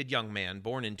and gifted young man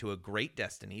born into a great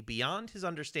destiny beyond his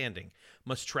understanding,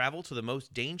 must travel to the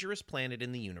most dangerous planet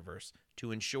in the universe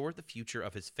to ensure the future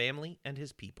of his family and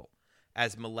his people.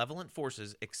 As malevolent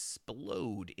forces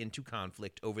explode into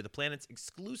conflict over the planet's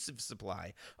exclusive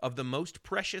supply of the most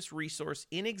precious resource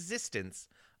in existence,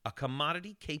 a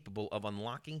commodity capable of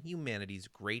unlocking humanity's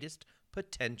greatest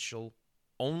potential,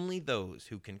 only those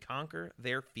who can conquer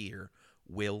their fear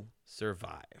will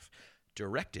survive.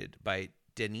 Directed by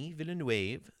Denis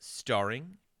Villeneuve,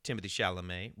 starring Timothée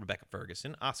Chalamet, Rebecca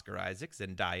Ferguson, Oscar Isaac,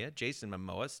 Zendaya, Jason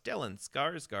Momoa, Stellan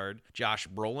Skarsgård, Josh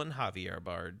Brolin, Javier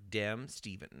Bardem,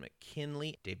 Stephen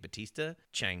McKinley, Dave Bautista,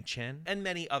 Chang Chen, and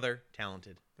many other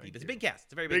talented people. It's a big cast.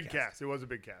 It's a very big cast. It was a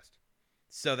big cast.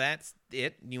 So that's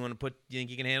it. You think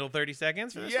you can handle 30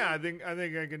 seconds for this? Yeah, one? I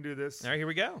think I can do this. All right, here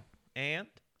we go. And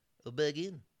we'll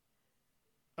begin.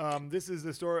 This is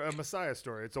the story, a Messiah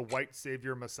story. It's a white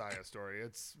savior Messiah story.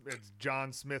 It's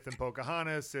John Smith and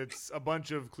Pocahontas. It's a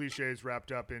bunch of cliches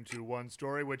wrapped up into one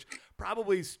story, which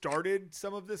probably started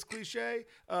some of this cliche.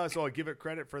 So I'll give it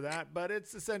credit for that. But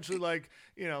it's essentially like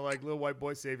little white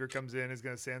boy savior comes in, is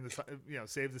going to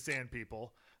save the sand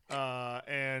people,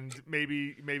 and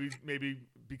maybe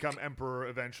become emperor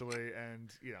eventually,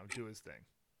 and do his thing.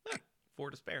 Four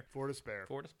to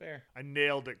spare. I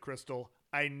nailed it, Crystal.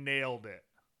 I nailed it.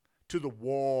 To the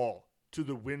wall, to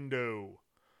the window.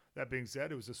 That being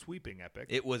said, it was a sweeping epic.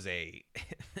 It was a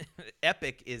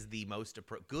epic is the most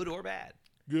good or bad.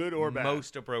 Good or bad.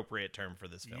 Most appropriate term for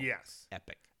this film. Yes.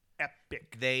 Epic.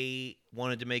 They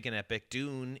wanted to make an epic.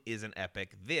 Dune is an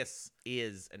epic. This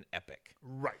is an epic.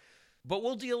 Right. But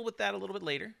we'll deal with that a little bit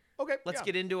later. Okay. Let's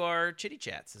get into our chitty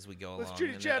chats as we go along. Let's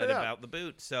chitty chat it up. About the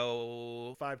boot.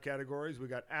 So 5 categories. We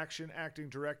got action, acting,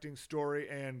 directing, story,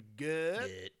 and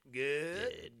good.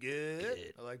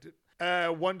 I liked it.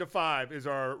 1 to 5 is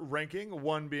our ranking.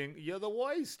 1 being you're the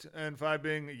worst, and 5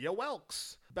 being you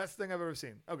whelks. Best thing I've ever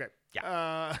seen. Okay.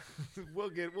 Yeah. We'll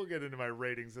get into my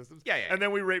rating systems. Yeah. And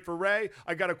then we rate for Ray.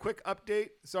 I got a quick update.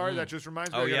 Sorry, that just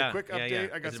reminds me. I got a quick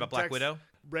update. I got is it some about Black text. Widow?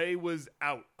 Ray was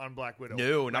out on Black Widow.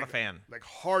 No, not a fan. Like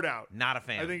hard out. Not a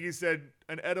fan. I think he said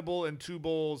an edible and 2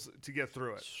 bowls to get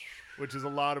through it, which is a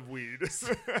lot of weed.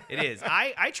 It is.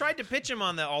 I tried to pitch him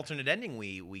on the alternate ending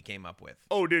we came up with.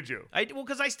 Oh, did you?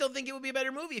 Because I still think it would be a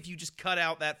better movie if you just cut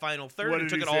out that final third What and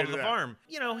did took he it all say to to the that? farm.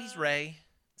 He's Ray,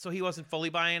 so he wasn't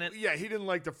fully buying it. Yeah, he didn't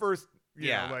like the first.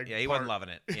 He wasn't loving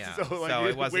it. Yeah, so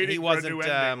it wasn't. He wasn't.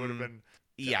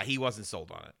 He wasn't sold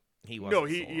on it. He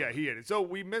hit it. So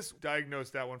we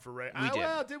misdiagnosed that one for Ray. We did.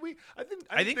 Well, did we?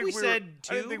 I think we said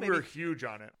 2. I didn't think we were huge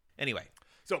on it. Anyway.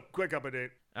 So quick update.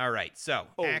 All right. So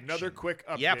action. Another quick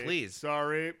update. Yeah, please.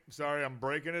 Sorry, I'm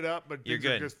breaking it up, but You're things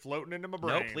are good. just floating into my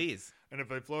brain. No, please. And if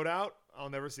they float out, I'll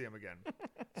never see them again.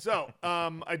 So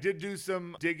I did do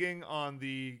some digging on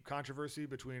the controversy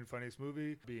between funniest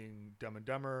movie being Dumb and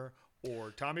Dumber or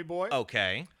Tommy Boy.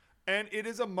 Okay. And it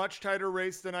is a much tighter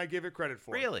race than I give it credit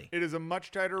for. Really? It is a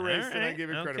much tighter race than I give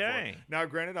it credit Okay. for. Now,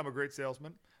 granted, I'm a great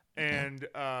salesman. And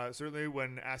certainly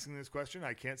when asking this question,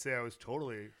 I can't say I was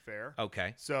totally fair.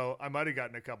 Okay. So I might have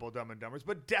gotten a couple of Dumb and Dumbers.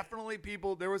 But definitely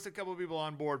there was a couple of people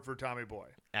on board for Tommy Boy.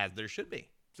 As there should be.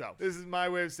 So this is my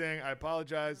way of saying I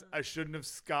apologize. I shouldn't have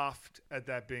scoffed at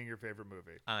that being your favorite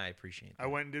movie. I appreciate that. I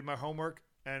went and did my homework.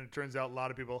 And it turns out a lot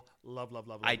of people love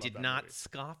I did that not movie.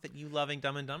 scoff at you loving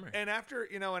Dumb and Dumber. And after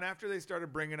they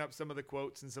started bringing up some of the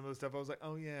quotes and some of the stuff, I was like,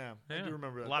 oh yeah. I do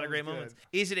remember that. A lot of great moments.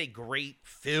 Is it a great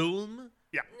film?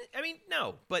 Yeah. I mean,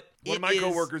 no, but one of my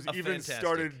coworkers even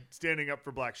started standing up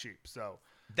for Black Sheep. So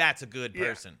that's a good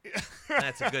person. Yeah.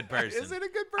 That's a good person. Is it a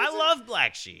good person? I love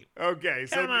Black Sheep. Okay,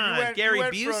 Come on, Gary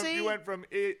Busey. You went from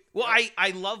it. Well,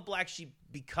 I love Black Sheep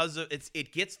because of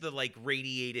it gets the like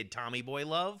radiated Tommy Boy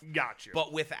love. Got you.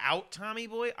 But without Tommy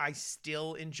Boy, I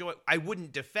still enjoy it. I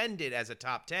wouldn't defend it as a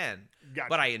top 10, Got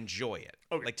but you. I enjoy it.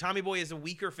 Okay. Like Tommy Boy is a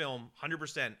weaker film,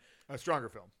 100%. A stronger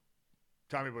film.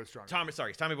 Tommy Boy's stronger.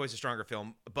 Tommy Boy's a stronger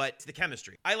film, but the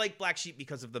chemistry. I like Black Sheep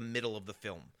because of the middle of the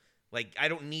film. Like, I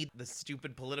don't need the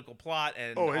stupid political plot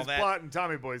and all that. His plot in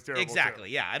Tommy Boy's terrible. Exactly,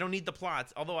 too. yeah. I don't need the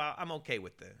plots, although I'm okay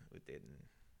with it in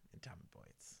Tommy Boy.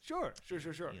 It's Sure.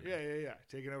 Yeah.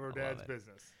 Taking over dad's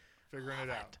business, figuring it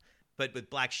out. But with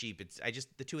Black Sheep,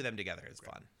 the two of them together is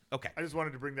fun. Okay. I just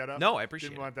wanted to bring that up. No, I appreciate it.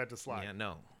 Didn't want that to slide. Yeah,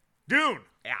 no. Dune.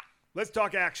 Yeah. Let's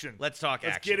talk action. Let's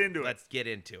get into it. Let's get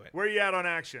into it. Where are you at on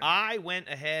action? I went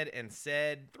ahead and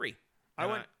said 3. I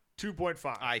went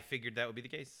 2.5. I figured that would be the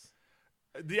case.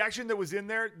 The action that was in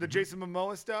there, the Jason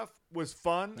Momoa stuff, was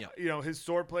fun. Yeah. You know, his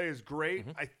sword play is great.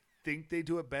 I think they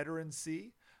do it better in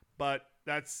C, but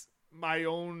that's my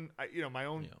own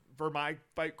for my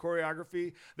fight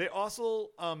choreography. They also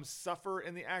suffer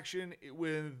in the action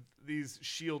with these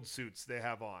shield suits they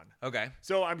have on. Okay.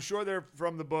 So I'm sure they're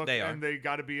from the book and they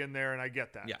got to be in there, and I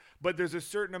get that. Yeah. But there's a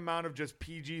certain amount of just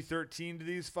PG-13 to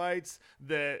these fights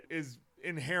that is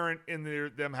inherent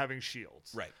in them having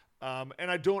shields. Right. And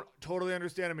I don't totally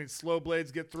understand. I mean, slow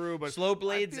blades get through, but slow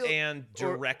blades and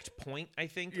direct point, I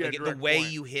think. Yeah, like the way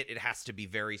you hit, it has to be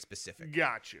very specific.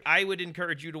 Got you. I would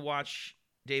encourage you to watch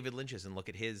David Lynch's and look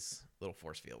at his little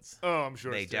force fields. Oh, I'm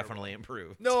sure they definitely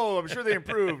improved. No, I'm sure they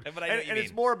improved. But I know what you mean.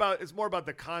 It's more about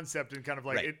the concept and kind of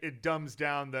like it dumbs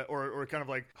down or kind of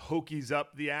like hokies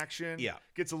up the action. Yeah,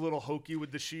 gets a little hokey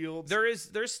with the shields.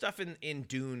 There's stuff in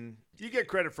Dune. You get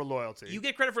credit for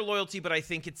loyalty. But I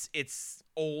think it's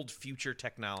old future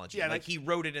technology. Yeah, like he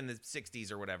wrote it in the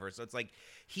 60s or whatever. So it's like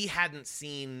he hadn't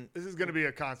seen. This is going to be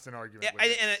a constant argument.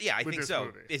 I think so.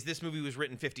 Movie. This movie was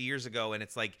written 50 years ago, and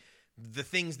it's like the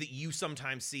things that you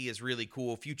sometimes see as really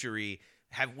cool, future-y,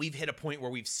 we've hit a point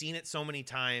where we've seen it so many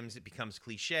times it becomes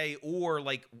cliche, or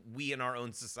like we in our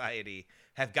own society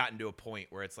have gotten to a point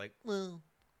where it's like, well,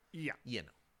 yeah, yeah.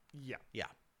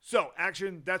 So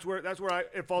action, that's where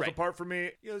it falls apart for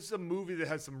me. You know, this is a movie that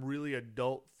has some really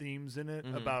adult themes in it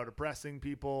about oppressing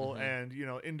people and, you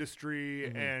know, industry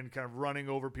and kind of running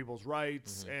over people's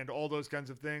rights and all those kinds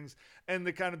of things. And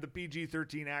the kind of the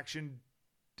PG-13 action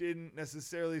didn't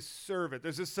necessarily serve it.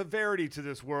 There's a severity to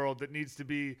this world that needs to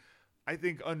be, I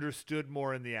think, understood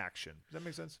more in the action. Does that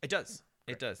make sense? It does.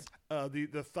 It does.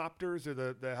 The Thopters or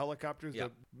the helicopters,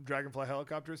 the Dragonfly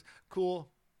helicopters, cool.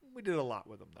 We did a lot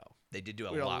with them, though. They did do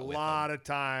a lot with them. A lot of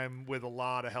time with a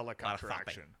lot of helicopter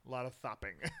action. A lot of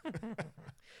thopping.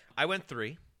 I went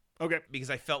 3. Okay. Because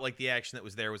I felt like the action that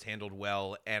was there was handled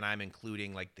well, and I'm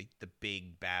including like the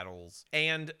big battles.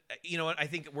 And you know what? I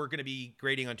think we're going to be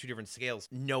grading on 2 different scales,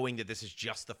 knowing that this is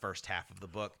just the first half of the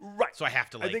book. Right. So I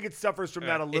have to I think it suffers from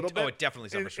that a little bit. Oh, it definitely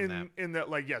suffers from that. In that,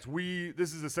 like, yes,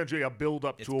 this is essentially a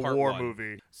build-up to a war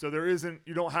movie. So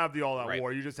you don't have the all-out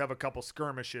war. You just have a couple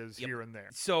skirmishes here and there.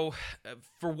 So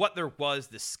for what there was,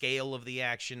 the scale of the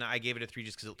action, I gave it a 3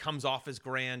 just because it comes off as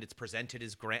grand. It's presented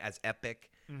as epic.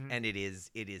 And it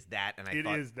is that, and I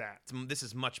thought this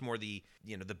is much more the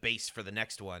base for the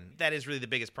next one. That is really the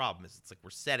biggest problem. Is it's like we're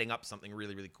setting up something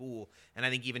really, really cool, and I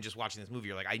think even just watching this movie,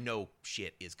 you're like, I know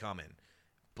shit is coming,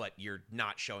 but you're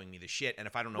not showing me the shit, and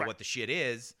if I don't know what the shit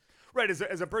is. Right,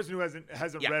 as a person who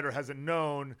hasn't read or hasn't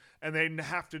known, and they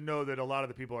have to know that a lot of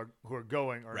the people who are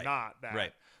going are not that.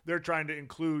 Right. They're trying to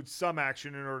include some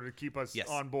action in order to keep us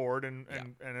on board and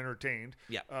entertained.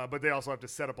 Yeah. But they also have to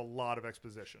set up a lot of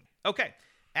exposition. Okay.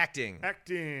 Acting.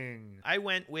 I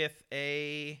went with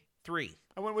a 3.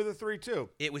 I went with a 3 too.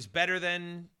 It was better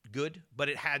than good, but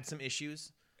it had some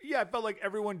issues. Yeah, I felt like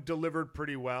everyone delivered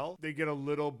pretty well. They get a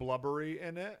little blubbery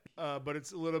in it, but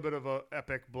it's a little bit of a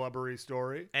epic blubbery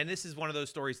story. And this is one of those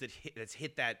stories that's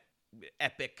hit that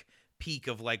epic peak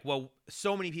of like, well,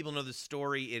 so many people know this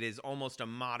story. It is almost a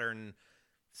modern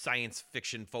science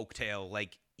fiction folktale.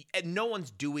 Like, and no one's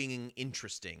doing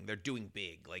interesting. They're doing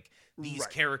big. Like these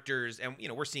characters, and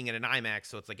we're seeing it in IMAX,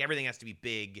 so it's like everything has to be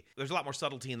big. There's a lot more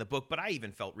subtlety in the book, but I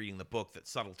even felt reading the book that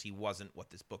subtlety wasn't what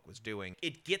this book was doing.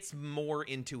 It gets more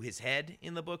into his head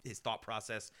in the book, his thought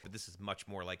process, but this is much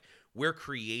more like we're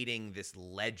creating this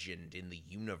legend in the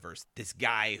universe. This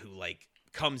guy who like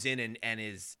comes in and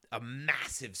is a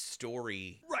massive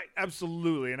story. Right,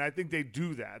 absolutely. And I think they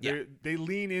do that. Yeah. They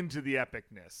lean into the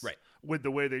epicness. Right. With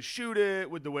the way they shoot it,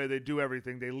 with the way they do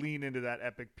everything, they lean into that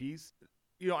epic piece.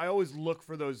 I always look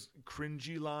for those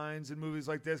cringy lines in movies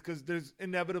like this because there's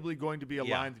inevitably going to be a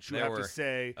line that you have to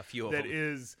say that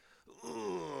is,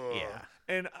 ugh. Yeah.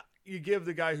 And you give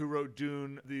the guy who wrote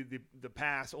Dune the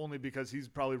pass only because he's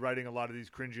probably writing a lot of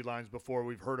these cringy lines before.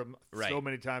 We've heard them so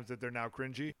many times that they're now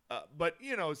cringy. But,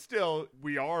 still,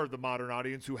 we are the modern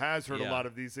audience who has heard a lot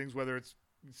of these things, whether it's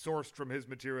sourced from his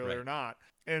material or not.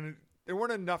 And there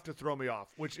weren't enough to throw me off,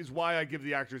 which is why I give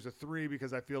the actors a 3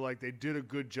 because I feel like they did a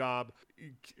good job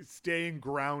staying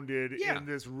grounded in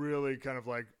this really kind of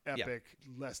like epic,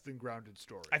 less than grounded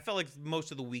story. I felt like most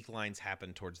of the weak lines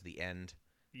happened towards the end.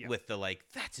 Yeah. With the like,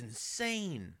 that's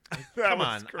insane. Like, come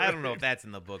on. Great. I don't know if that's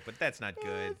in the book, but that's not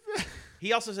good.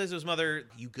 He also says to his mother,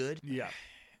 "You good?" Yeah.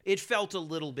 It felt a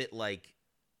little bit like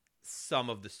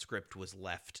some of the script was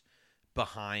left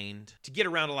behind to get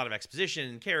around a lot of exposition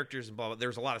and characters and blah, blah.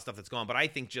 There's a lot of stuff that's gone, but I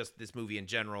think just this movie in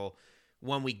general,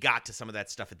 when we got to some of that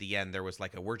stuff at the end, there was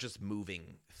like we're just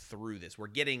moving through this. We're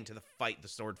getting to the fight, the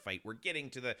sword fight. We're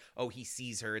getting to he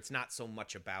sees her. It's not so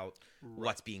much about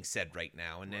what's being said right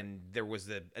now. And then there was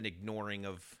an ignoring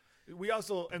of... We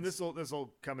also, and this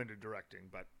will come into directing,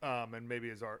 but and maybe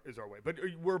is our way. But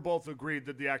we're both agreed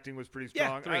that the acting was pretty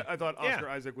strong. Yeah, I thought Oscar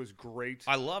Isaac was great.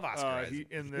 I love Oscar Isaac.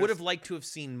 Would have liked to have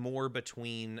seen more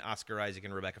between Oscar Isaac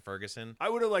and Rebecca Ferguson. I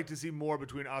would have liked to see more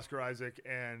between Oscar Isaac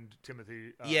and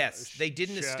Timothy. Yes, they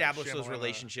didn't establish those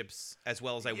relationships as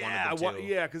well as I wanted them to.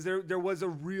 Yeah, because there was a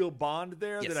real bond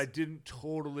there that I didn't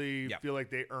totally feel like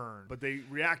they earned, but they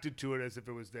reacted to it as if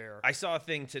it was there. I saw a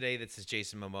thing today that says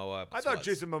Jason Momoa. I thought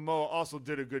Jason Momoa also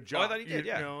did a good job. Oh, I thought he did,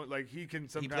 You know, like he can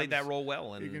sometimes... He played that role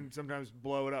well. And he can sometimes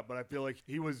blow it up, but I feel like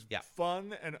he was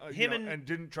fun and and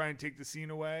didn't try and take the scene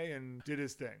away and did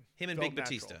his thing. Him and Big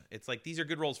Batista. It's like, these are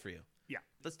good roles for you. Yeah.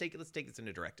 Let's take this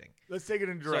into directing. Let's take it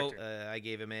into directing. So I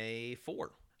gave him a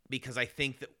 4 because I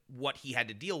think that what he had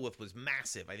to deal with was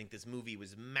massive. I think this movie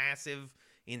was massive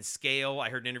in scale. I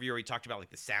heard an interview where he talked about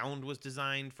like the sound was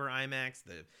designed for IMAX,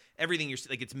 everything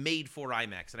it's made for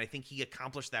IMAX, and I think he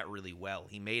accomplished that really well.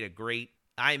 He made a great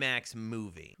IMAX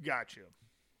movie. Got you.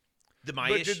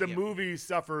 But did the movie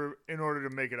suffer in order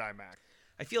to make it IMAX?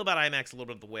 I feel about IMAX a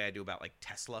little bit the way I do about like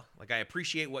Tesla. Like I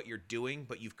appreciate what you're doing,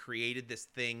 but you've created this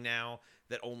thing now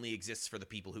that only exists for the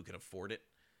people who can afford it.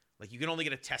 Like you can only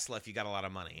get a Tesla if you got a lot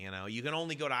of money. You know, you can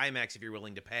only go to IMAX if you're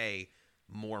willing to pay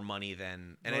more money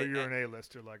than. You're an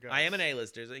A-lister like us. I am an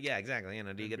A-lister. Yeah, exactly. You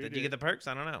know, do you get the perks?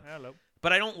 I don't know. Hello.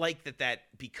 But I don't like that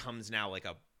becomes now like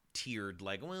a tiered,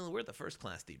 like, well, we're the first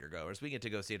class theater goers. We get to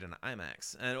go see it in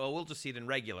IMAX, and we'll just see it in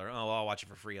regular. I'll watch it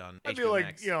for free on. I feel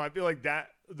like I feel like that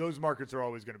those markets are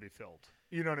always going to be filled.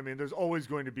 You know what I mean? There's always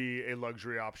going to be a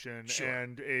luxury option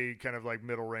and a kind of like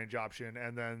middle range option,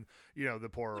 and then the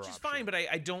poorer option. Which is fine, but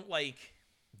I don't like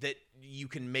that you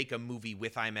can make a movie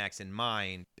with IMAX in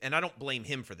mind, and I don't blame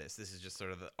him for this. This is just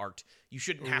sort of the art. You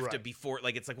shouldn't have to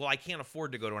it's like, well, I can't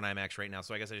afford to go to an IMAX right now,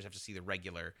 so I guess I just have to see the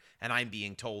regular, and I'm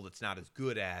being told it's not as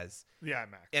good as the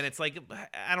IMAX. And it's like,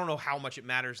 I don't know how much it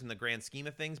matters in the grand scheme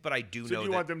of things, but I do know that... So do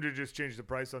you want them to just change the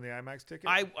price on the IMAX ticket?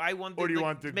 I want them, or do you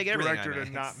want the make director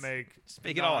to not make... Just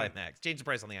make it all IMAX. Change the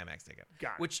price on the IMAX ticket.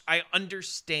 Got it. Which I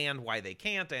understand why they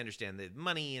can't. I understand that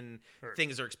money and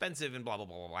things are expensive and blah, blah,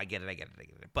 blah, blah. I get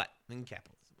it. But in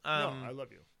capitalism. No, I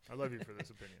love you. I love you for this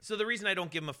opinion. So the reason I don't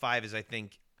give him a 5 is I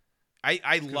think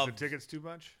I love the tickets too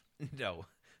much. No,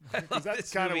 because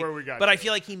that's kind of where we got. But I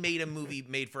feel like he made a movie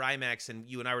made for IMAX, and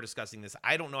you and I were discussing this.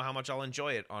 I don't know how much I'll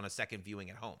enjoy it on a second viewing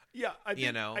at home. Yeah, I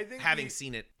think having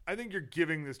seen it. I think you're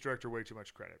giving this director way too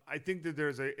much credit. I think that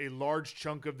there's a large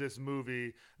chunk of this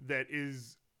movie that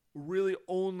is really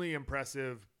only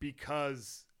impressive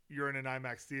because you're in an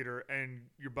IMAX theater and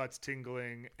your butt's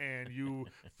tingling and you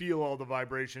feel all the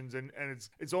vibrations and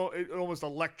it almost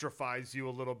electrifies you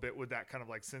a little bit with that kind of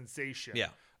like sensation. Yeah.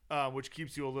 Which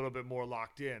keeps you a little bit more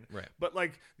locked in. Right. But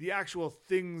like the actual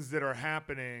things that are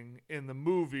happening in the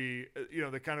movie,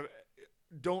 they kind of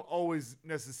don't always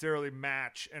necessarily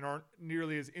match and aren't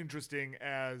nearly as interesting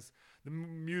as the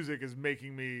music is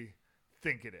making me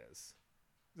think it is.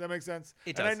 Does that make sense?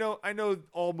 It does. And I know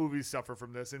all movies suffer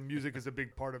from this, and music is a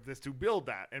big part of this to build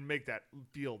that and make that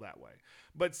feel that way.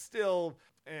 But still,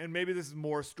 and maybe this is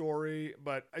more story,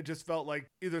 but I just felt like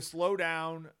either slow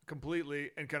down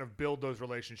completely and kind of build those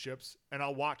relationships, and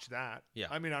I'll watch that. Yeah.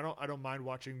 I mean, I don't mind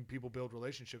watching people build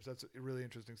relationships. That's really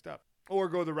interesting stuff. Or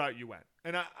go the route you went.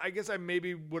 And I guess I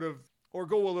maybe would have, or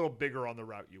go a little bigger on the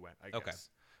route you went, I guess. Okay.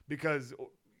 Because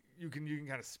you can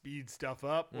kind of speed stuff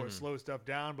up or slow stuff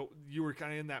down, but you were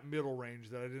kind of in that middle range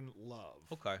that I didn't love.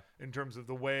 Okay. In terms of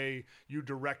the way you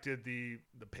directed the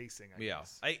pacing, I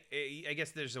guess. I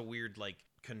guess there's a weird like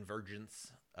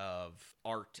convergence of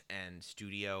art and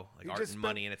studio, like art and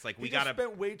money, and it's like we gotta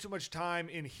spent way too much time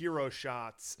in hero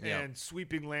shots and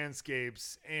sweeping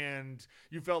landscapes, and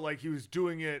you felt like he was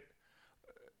doing it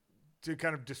to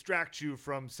kind of distract you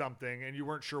from something, and you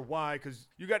weren't sure why, because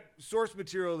you got source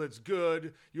material that's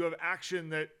good, you have action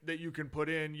that you can put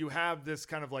in, you have this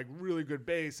kind of like really good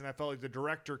base, and I felt like the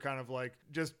director kind of like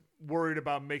just worried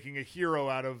about making a hero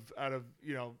out of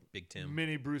Big Tim,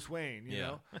 mini Bruce Wayne, you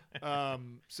know.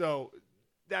 So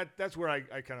that's where I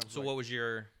kind of. So what was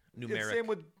your numeric? It's same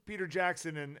with Peter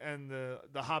Jackson and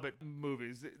the Hobbit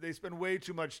movies. They spend way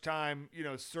too much time,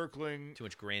 circling too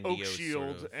much grandiose Oak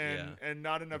Shield sort of, and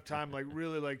not enough time like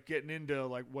really like getting into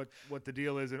like what the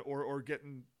deal is or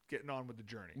getting getting on with the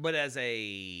journey. But as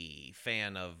a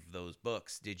fan of those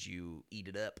books, did you eat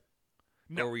it up?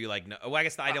 No. Or were you like, no? Well, I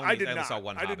guess I only saw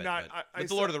one Hobbit. Did not. But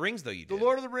The Lord of the Rings, though, you did. The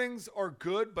Lord of the Rings are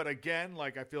good, but again,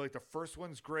 like I feel like the first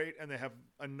one's great, and they have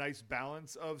a nice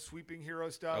balance of sweeping hero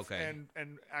stuff and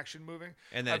action moving.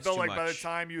 And then I felt like by the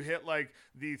time you hit like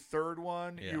the third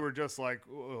one, you were just like,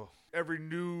 ugh. Every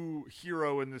new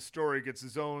hero in the story gets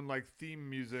his own like theme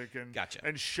music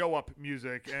and show up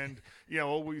music, and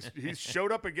he's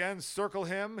showed up again. Circle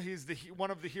him. He's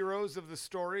one of the heroes of the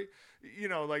story.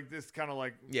 Like this kind of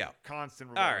like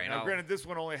constant. All right. Now, granted, this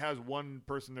one only has one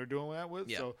person they're doing that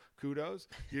with, so kudos.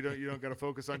 You don't got to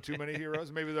focus on too many heroes.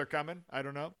 Maybe they're coming. I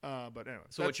don't know. But anyway.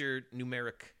 So what's your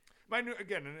numeric?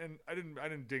 Again, and I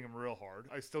didn't ding him real hard.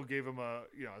 I still gave him a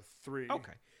 3.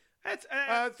 Okay. That's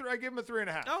I gave him a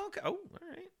 3.5. Oh, okay. Oh, all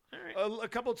right. A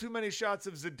couple too many shots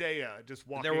of Zendaya just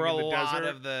walking there were in the a lot desert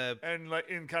of the and like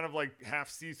in kind of like half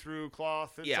see-through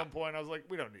cloth at some point. I was like,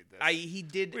 we don't need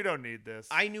this. We don't need this.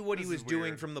 I knew what he was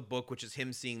doing from the book, which is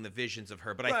him seeing the visions of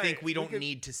her. But I think we don't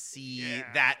need to see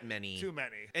that many. Too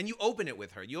many. And you open it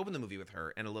with her. You open the movie with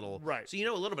her and a little. Right. So you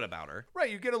know a little bit about her.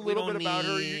 Right. You get a little bit about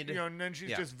her. And then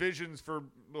she's just visions for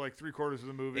like 3/4 of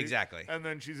the movie. Exactly. And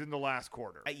then she's in the last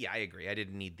quarter. I agree. I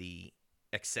didn't need the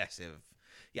excessive.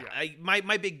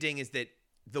 My big ding is that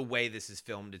the way this is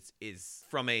filmed is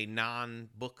from a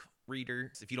non-book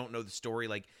reader. If you don't know the story,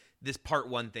 like this part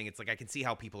 1 thing, it's like I can see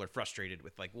how people are frustrated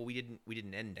with like, well, we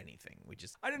didn't end anything.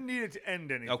 I didn't need it to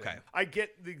end anything. Okay. I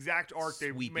get the exact arc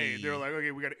they made. They're like,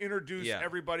 okay, we got to introduce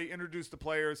everybody, introduce the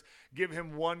players, give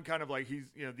him one kind of like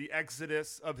he's the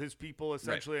exodus of his people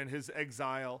essentially and his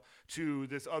exile to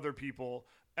this other people,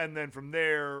 and then from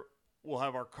there we'll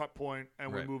have our cut point,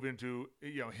 and we move into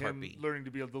him learning to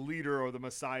be the leader or the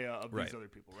messiah of these other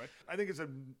people. Right. I think it's a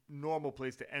normal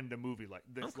place to end a movie like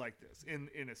this, in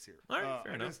a series. All right,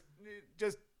 fair enough.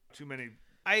 Just too many.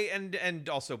 And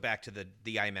also back to the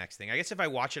IMAX thing. I guess if I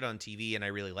watch it on TV and I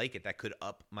really like it, that could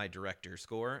up my director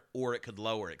score, or it could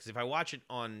lower it. Because if I watch it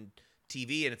on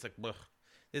TV and it's like, ugh,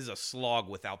 this is a slog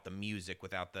without the music,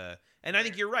 without the. And I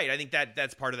think you're right. I think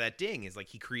that's part of that ding is like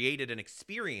he created an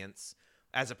experience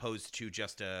as opposed to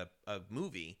just a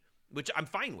movie, which I'm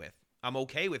fine with. I'm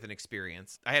okay with an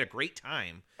experience. I had a great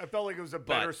time. I felt like it was a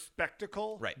better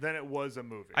spectacle than it was a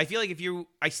movie. I feel like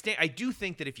I do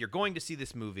think that if you're going to see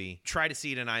this movie, try to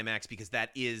see it in IMAX because that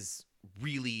is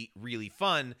really, really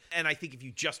fun. And I think if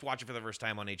you just watch it for the first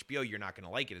time on HBO, you're not going to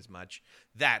like it as much.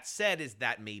 That said,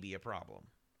 that may be a problem.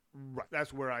 Right.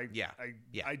 That's where I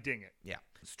ding it. Yeah.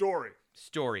 Story.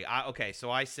 Okay, so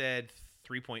I said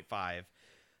 3.5.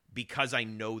 Because I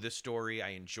know the story, I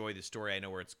enjoy the story, I know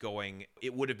where it's going.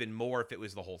 It would have been more if it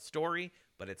was the whole story,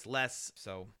 but it's less,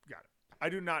 so. Got it. I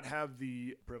do not have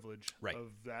the privilege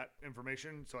of that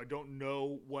information, so I don't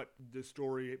know what the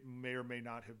story may or may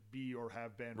not have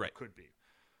been or could be.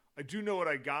 I do know what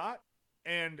I got,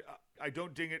 and I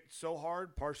don't ding it so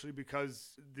hard, partially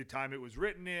because the time it was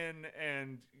written in,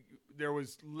 and there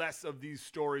was less of these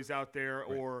stories out there,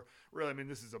 or really, I mean,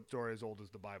 this is a story as old as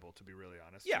the Bible, to be really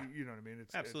honest. Yeah. You know what I mean?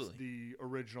 It's the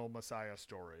original Messiah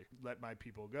story. Let my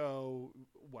people go,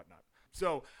 whatnot.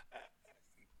 So,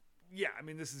 I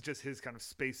mean, this is just his kind of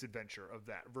space adventure of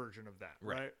that version of that,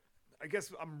 right? I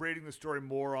guess I'm rating the story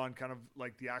more on kind of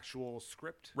like the actual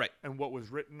script and what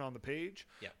was written on the page.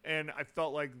 Yeah. And I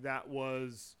felt like that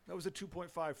was a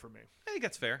 2.5 for me. I think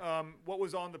that's fair. What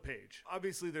was on the page?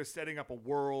 Obviously, they're setting up a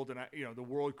world, and the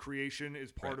world creation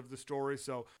is part of the story.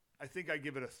 So I think I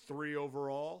give it a 3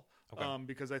 overall. Okay.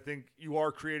 Because I think you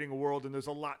are creating a world, and there's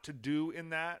a lot to do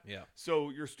in that. Yeah. So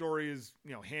your story is,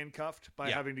 handcuffed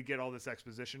by having to get all this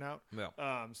exposition out.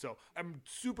 Yeah. So I'm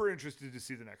super interested to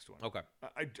see the next one. Okay.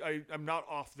 I'm not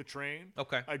off the train.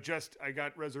 Okay. I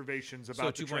got reservations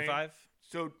about the train. 2.5.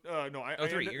 So no,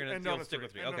 3. You're gonna stick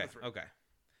with 3. Okay. Okay.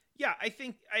 Yeah, I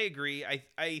think I agree.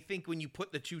 I think when you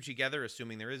put the two together,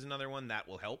 assuming there is another one, that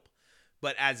will help.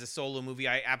 But as a solo movie,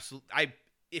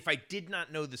 if I did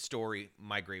not know the story,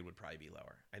 my grade would probably be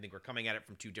lower. I think we're coming at it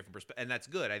from two different perspectives, and that's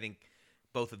good. I think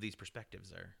both of these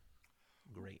perspectives are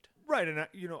great. Right, and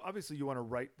obviously you want to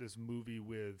write this movie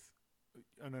with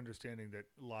an understanding that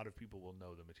a lot of people will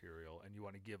know the material, and you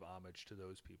want to give homage to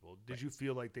those people. Did you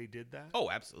feel like they did that? Oh,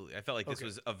 absolutely. I felt like this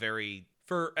was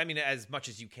as much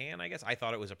as you can, I guess. I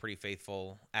thought it was a pretty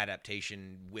faithful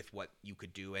adaptation with what you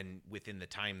could do and within the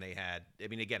time they had. I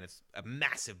mean, again, it's a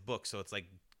massive book, so it's like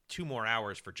 2 more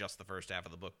hours for just the first half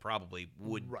of the book probably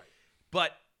would. Right.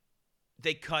 But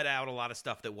they cut out a lot of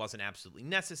stuff that wasn't absolutely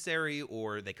necessary,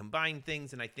 or they combined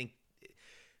things. And I think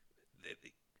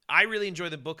I really enjoy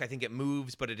the book. I think it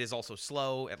moves, but it is also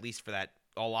slow, at least for that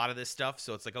a lot of this stuff.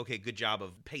 So it's like, okay, good job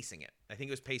of pacing it. I think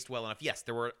it was paced well enough. Yes,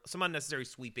 there were some unnecessary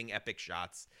sweeping epic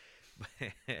shots.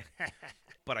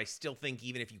 But I still think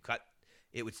even if you cut,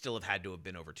 it would still have had to have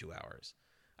been over 2 hours.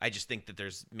 I just think that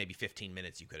there's maybe 15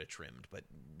 minutes you could have trimmed, but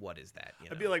what is that?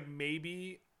 I'd be like,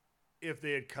 maybe if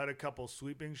they had cut a couple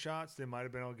sweeping shots, they might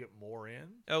have been able to get more in.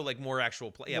 Oh, like more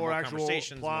actual play, more actual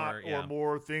conversations, plot, or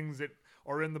more things that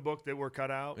are in the book that were cut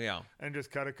out. Yeah, and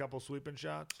just cut a couple sweeping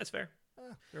shots. That's fair.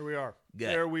 There we are. Gut.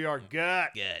 There we are. Gut.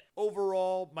 Gut.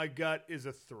 Overall, my gut is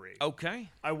a 3. Okay.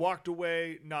 I walked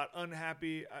away not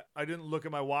unhappy. I didn't look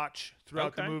at my watch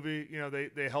throughout the movie.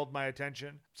 They held my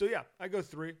attention. So yeah, I go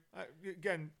 3.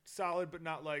 Again, solid, but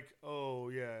not like, oh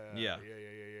yeah.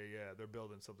 They're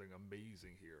building something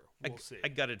amazing here. We'll see. I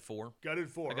gutted 4. Gutted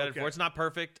 4. I gutted 4. It's not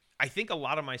perfect. I think a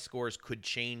lot of my scores could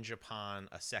change upon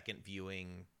a second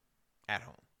viewing at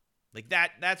home. Like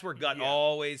that's where gut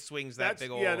always swings that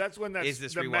big old. Yeah, that's when is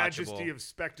this the rewatchable? Majesty of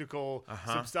spectacle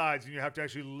subsides, and you have to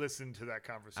actually listen to that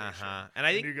conversation. And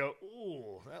I think you go,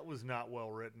 ooh, that was not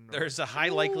well written. There's a high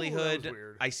likelihood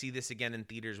I see this again in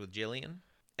theaters with Jillian,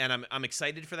 and I'm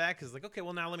excited for that because like, okay,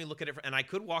 well now let me look at it, and I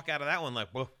could walk out of that one like,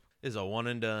 well, this is a one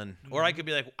and done, or I could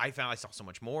be like, I saw so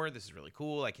much more. This is really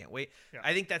cool. I can't wait. Yeah.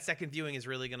 I think that second viewing is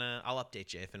really I'll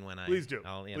update you if and when Please do.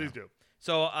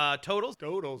 So totals.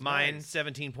 Mine nice.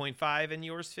 17.5 and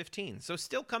yours 15. So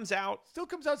still comes out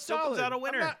solid. Still comes out a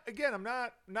winner. I'm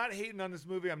not hating on this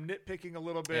movie. I'm nitpicking a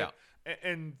little bit. Yeah.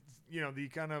 And the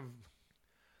kind of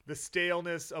the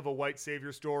staleness of a white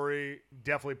savior story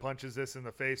definitely punches this in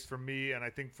the face for me, and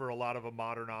I think for a lot of a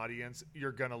modern audience,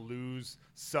 you're going to lose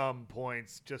some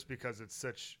points just because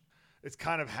it's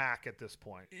kind of hack at this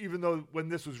point. Even though when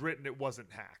this was written, it wasn't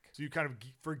hack. So you kind of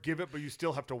forgive it, but you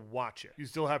still have to watch it. You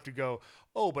still have to go,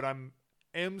 oh, but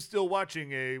am still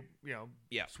watching a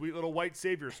sweet little white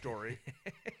savior story,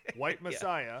 white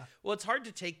messiah. Yeah. Well, it's hard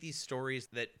to take these stories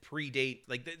that predate,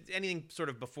 like anything sort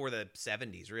of before the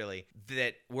 70s, really,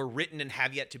 that were written and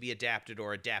have yet to be adapted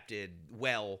or adapted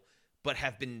well, but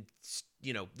have been,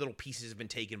 little pieces have been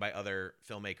taken by other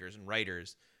filmmakers and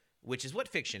writers. Which is what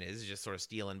fiction is just sort of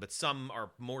stealing, but some are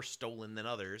more stolen than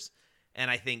others. And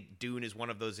I think Dune is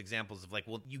one of those examples of like,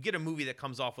 well, you get a movie that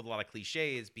comes off with a lot of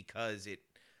cliches because it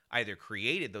either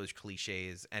created those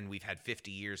cliches and we've had 50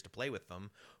 years to play with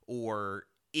them, or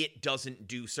it doesn't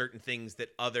do certain things that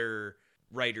other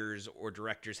writers or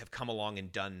directors have come along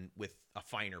and done with a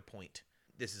finer point.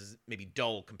 This is maybe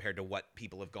dull compared to what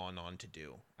people have gone on to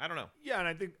do. I don't know. Yeah, and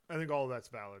I think all of that's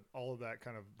valid. All of that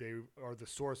kind of, they are the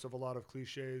source of a lot of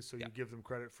cliches, so you give them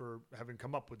credit for having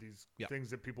come up with these things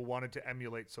that people wanted to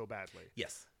emulate so badly.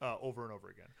 Yes. Over and over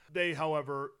again. They,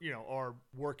 however, are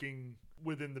working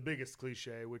within the biggest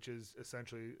cliche, which is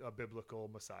essentially a biblical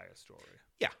Messiah story.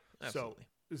 Yeah, absolutely. So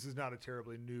this is not a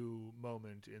terribly new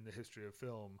moment in the history of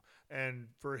film. And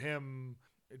for him,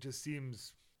 it just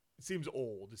seems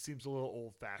old. It seems a little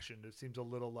old-fashioned. It seems a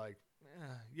little like,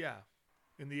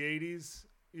 in the 80s,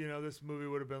 this movie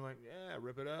would have been like,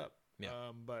 rip it up. Yeah.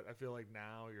 But I feel like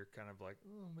now you're kind of like,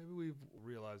 maybe we've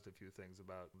realized a few things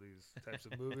about these types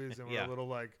of movies, and we're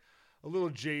a little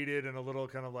jaded and a little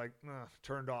kind of like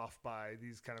turned off by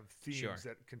these kind of themes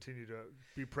that continue to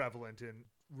be prevalent in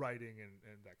writing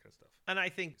and that kind of stuff. And I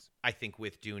think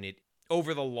with Dune, it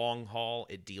over the long haul,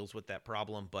 it deals with that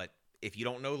problem, but if you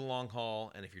don't know the long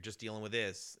haul, and if you're just dealing with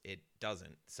this, it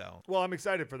doesn't. So, well, I'm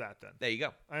excited for that then. There you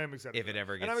go. I am excited. If it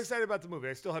ever gets, and I'm excited about the movie.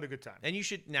 I still had a good time. And you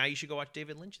should go watch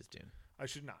David Lynch's Dune. I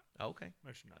should not. Okay.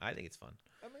 I should not. I think it's fun.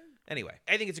 Anyway,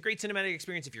 I think it's a great cinematic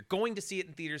experience. If you're going to see it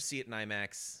in theaters, see it in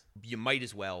IMAX. You might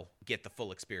as well get the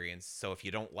full experience. So if you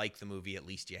don't like the movie, at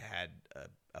least you had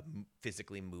a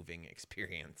physically moving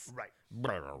experience. Right.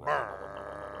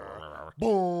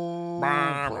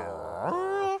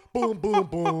 Boom, boom,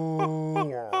 boom.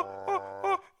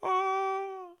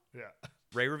 Yeah.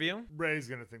 Ray review? Ray's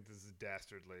gonna think this is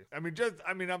dastardly.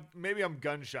 Maybe I'm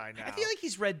gun shy now. I feel like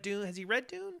he's read Dune. Has he read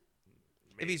Dune?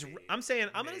 Maybe, I'm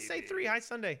gonna say 3 High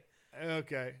Sunday.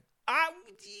 Okay.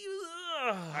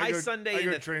 High Sunday. I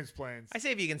go Trains Planes. I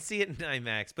say if you can see it in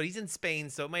IMAX, but he's in Spain,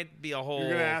 so it might be a whole thing.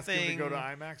 You're gonna ask him to go to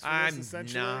IMAX for this,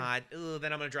 essentially? I'm not.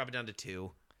 Then I'm gonna drop it down to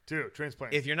 2. 2 Trains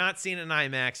Planes. If you're not seeing it in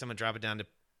IMAX, I'm gonna drop it down to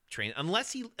Train.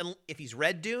 If he's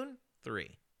read Dune,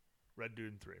 3. Red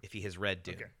Dune 3. If he has read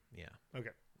Dune. Okay. Yeah. Okay.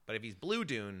 But if he's Blue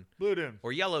Dune.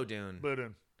 Or Yellow Dune. Blue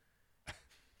Dune. I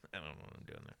don't know what I'm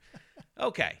doing there.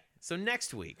 Okay. So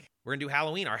next week, we're going to do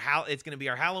Halloween. It's going to be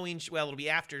our Halloween. It'll be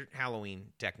after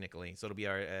Halloween, technically. So it'll be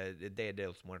our Dia de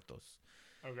los Muertos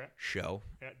show.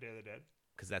 Yeah, Day of the Dead.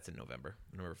 Because that's in November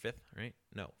 5th, right?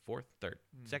 No, 4th, 3rd,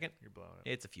 2nd. You're blowing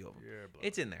it. It's a few of them. You're blowing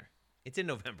it's in there. It's in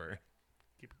November.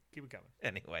 Keep it coming.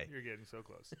 Anyway, You're getting so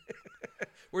close.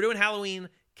 we're doing Halloween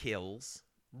Kills,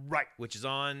 Right. which is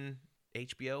on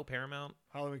HBO, Paramount.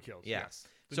 Halloween Kills. Yeah. Yes.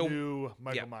 The new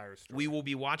Michael Myers story. We will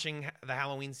be watching the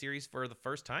Halloween series for the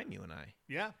first time, you and I.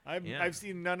 Yeah, I've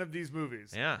seen none of these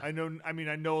movies. Yeah. I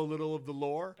know a little of the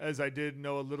lore, as I did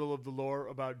know a little of the lore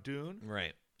about Dune.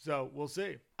 Right. So we'll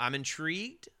see. I'm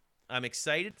intrigued. I'm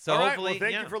excited. So All right, hopefully, well,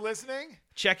 thank you for listening.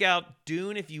 Check out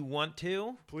Dune if you want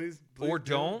to. Please or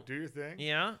don't. Do your thing.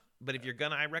 Yeah. But if you're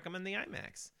gonna, I recommend the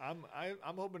IMAX. I'm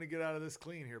hoping to get out of this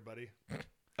clean here, buddy.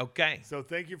 Okay. So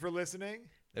thank you for listening.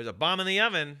 There's a bomb in the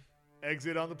oven.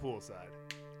 Exit on the poolside.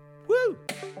 Woo!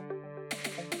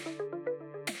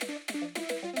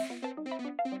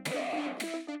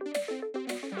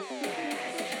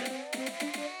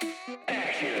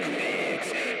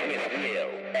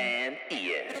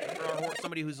 For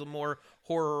somebody who's a more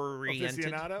horror-oriented.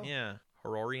 Aficionado? Yeah.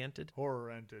 Horror-oriented?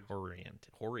 Horror-oriented.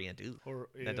 Horror-oriented. Ooh.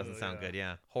 Yeah, That doesn't sound good,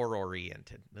 yeah.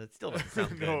 Horror-oriented. That still doesn't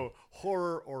sound good. No,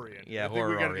 horror-oriented. Yeah, I think we got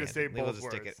to horror-oriented. just say We'll both just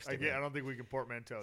words. stick it I don't think we can portmanteau